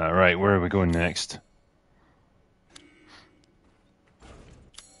 Right, where are we going next?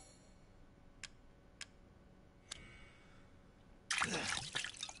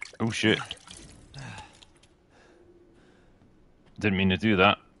 Oh shit! Didn't mean to do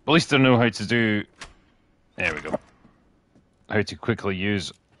that. At least I know how to do. There we go. How to quickly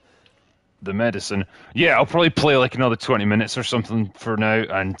use the medicine. Yeah, I'll probably play like another 20 minutes or something for now,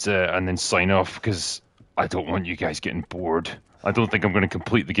 and then sign off because I don't want you guys getting bored. I don't think I'm going to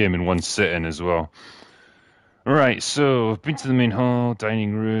complete the game in one sitting as well. All right, so I've been to the main hall,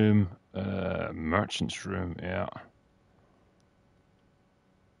 dining room, merchant's room. Yeah.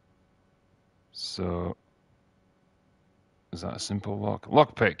 So is that a simple lock?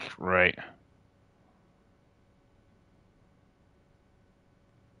 Lockpick, right.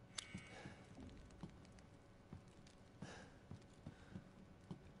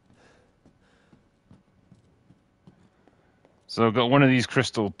 So I've got one of these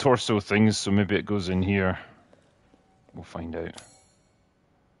crystal torso things, so maybe it goes in here. We'll find out.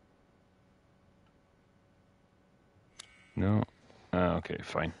 No? Okay,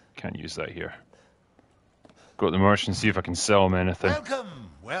 fine. Can't use that here. Go to the merchant, see if I can sell him anything.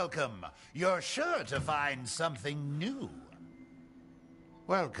 Welcome, welcome. You're sure to find something new.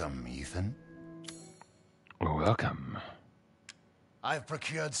 Welcome, Ethan. Oh, welcome. I've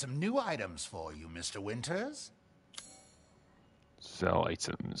procured some new items for you, Mr. Winters. Sell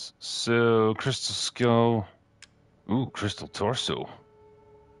items. So, crystal skull. Ooh, crystal torso.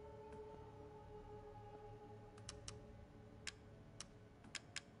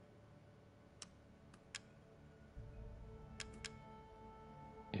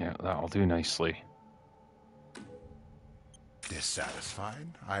 Yeah, that'll do nicely.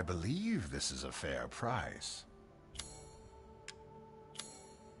 Dissatisfied? I believe this is a fair price.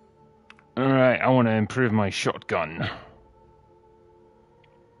 Alright, I want to improve my shotgun.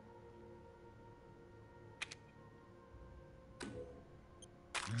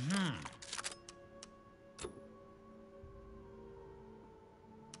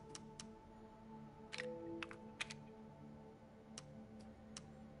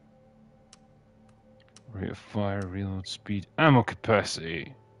 Rate of fire, reload speed, ammo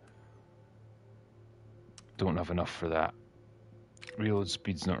capacity. Don't have enough for that. Reload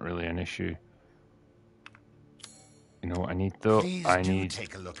speed's not really an issue. You know what I need though? Please I do need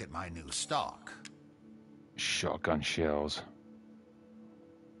take a look at my new stock. shotgun shells.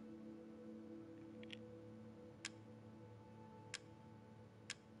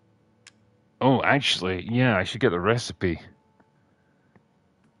 Oh, actually, yeah, I should get the recipe.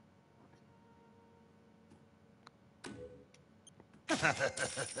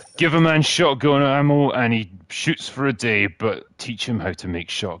 Give a man shotgun ammo and he shoots for a day, but teach him how to make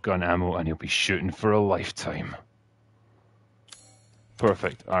shotgun ammo and he'll be shooting for a lifetime.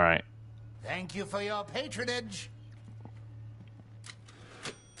 Perfect, alright. Thank you for your patronage.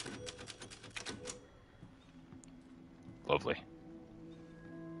 Lovely.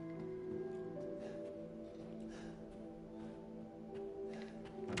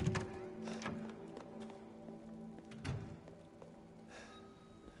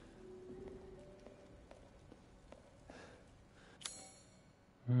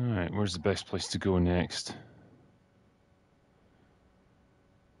 Alright, where's the best place to go next?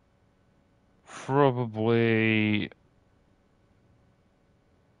 Probably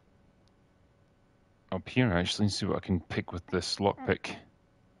up here actually, and see what I can pick with this lockpick.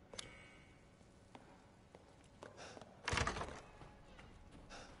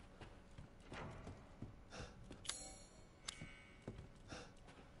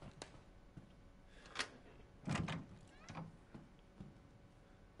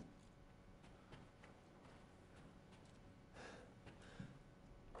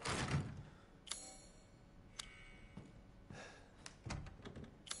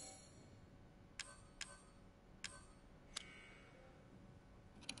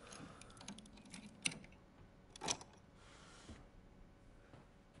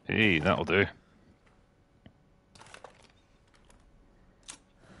 Hey, that'll do.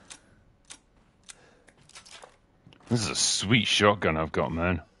 This is a sweet shotgun I've got,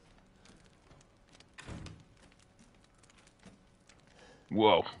 man.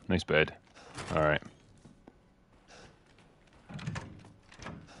 Whoa, nice bed. Alright.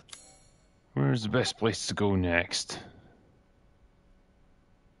 Where's the best place to go next?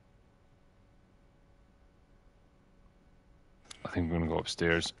 I think I'm gonna go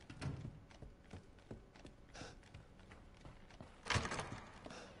upstairs.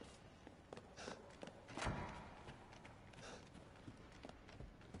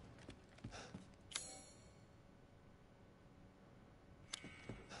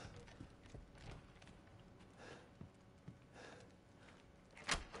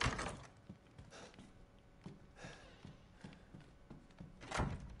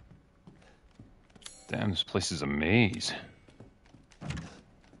 Damn, this place is a maze.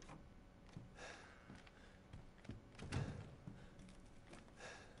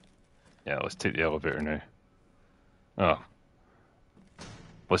 Yeah, let's take the elevator now. Oh.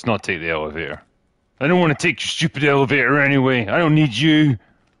 Let's not take the elevator. I don't want to take your stupid elevator anyway. I don't need you.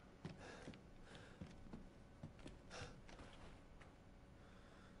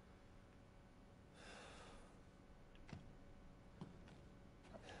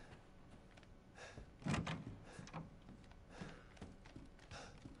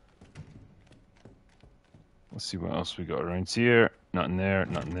 Let's see what else we got around here. Nothing there,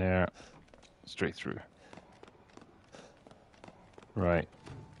 nothing there. Straight through. Right.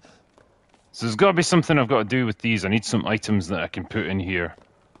 So there's got to be something I've got to do with these. I need some items that I can put in here.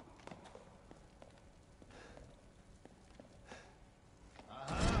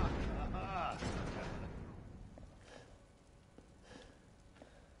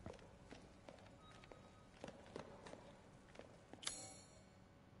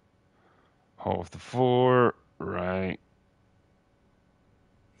 Hall of the Four. Right.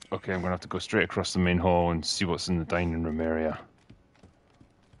 Okay, I'm going to have to go straight across the main hall and see what's in the dining room area.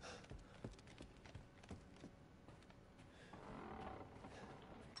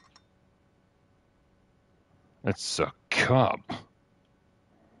 It's a cup.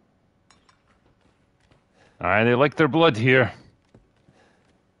 Aye, they like their blood here.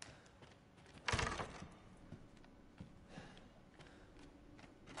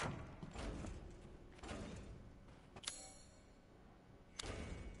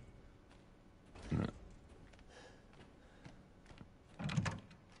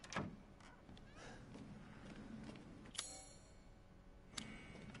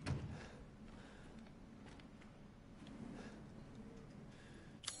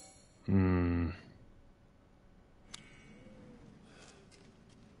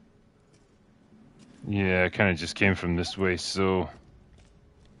 Yeah, I kind of just came from this way, so...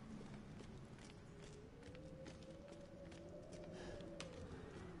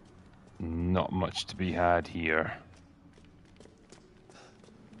 much to be had here.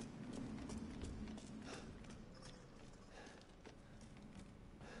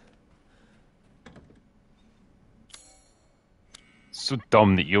 So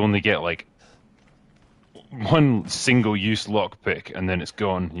dumb that you only get like one single-use lockpick and then it's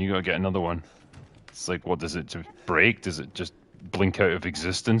gone. You gotta get another one. It's like, what does it to break? Does it just blink out of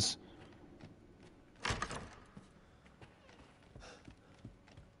existence?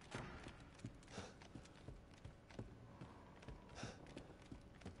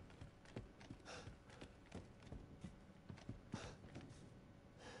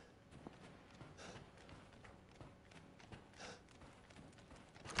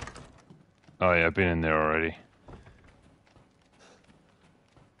 Oh yeah, I've been in there already.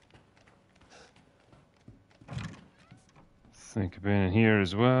 Think I've been in here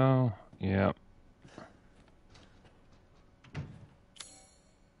as well. Yep.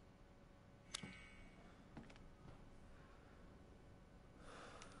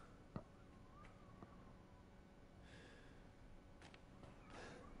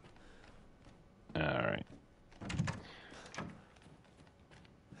 Alright.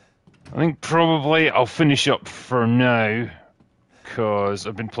 I think probably I'll finish up for now, because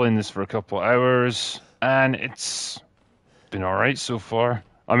I've been playing this for a couple of hours, and it's been alright so far.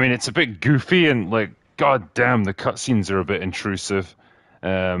 I mean, it's a bit goofy, and like, god damn, the cutscenes are a bit intrusive.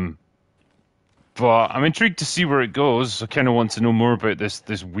 But I'm intrigued to see where it goes. I kind of want to know more about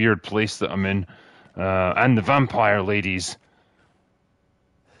this weird place that I'm in, and the vampire ladies.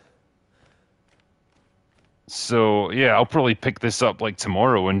 So yeah, I'll probably pick this up like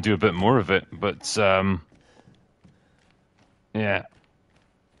tomorrow and do a bit more of it. But yeah,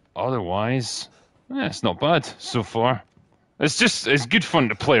 otherwise, yeah, it's not bad so far. It's good fun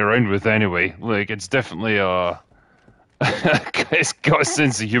to play around with anyway. Like, it's definitely it's got a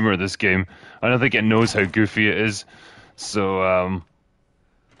sense of humor, this game. I don't think it knows how goofy it is. So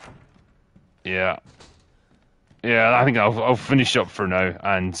yeah, I think I'll finish up for now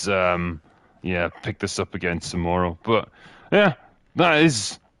and yeah, pick this up again tomorrow. But yeah, that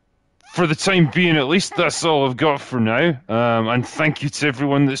is, for the time being at least, that's all I've got for now. And thank you to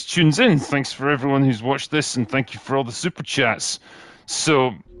everyone that's tunes in. Thanks for everyone who's watched this, and thank you for all the super chats.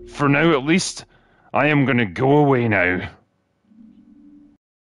 So for now at least, I am going to go away now.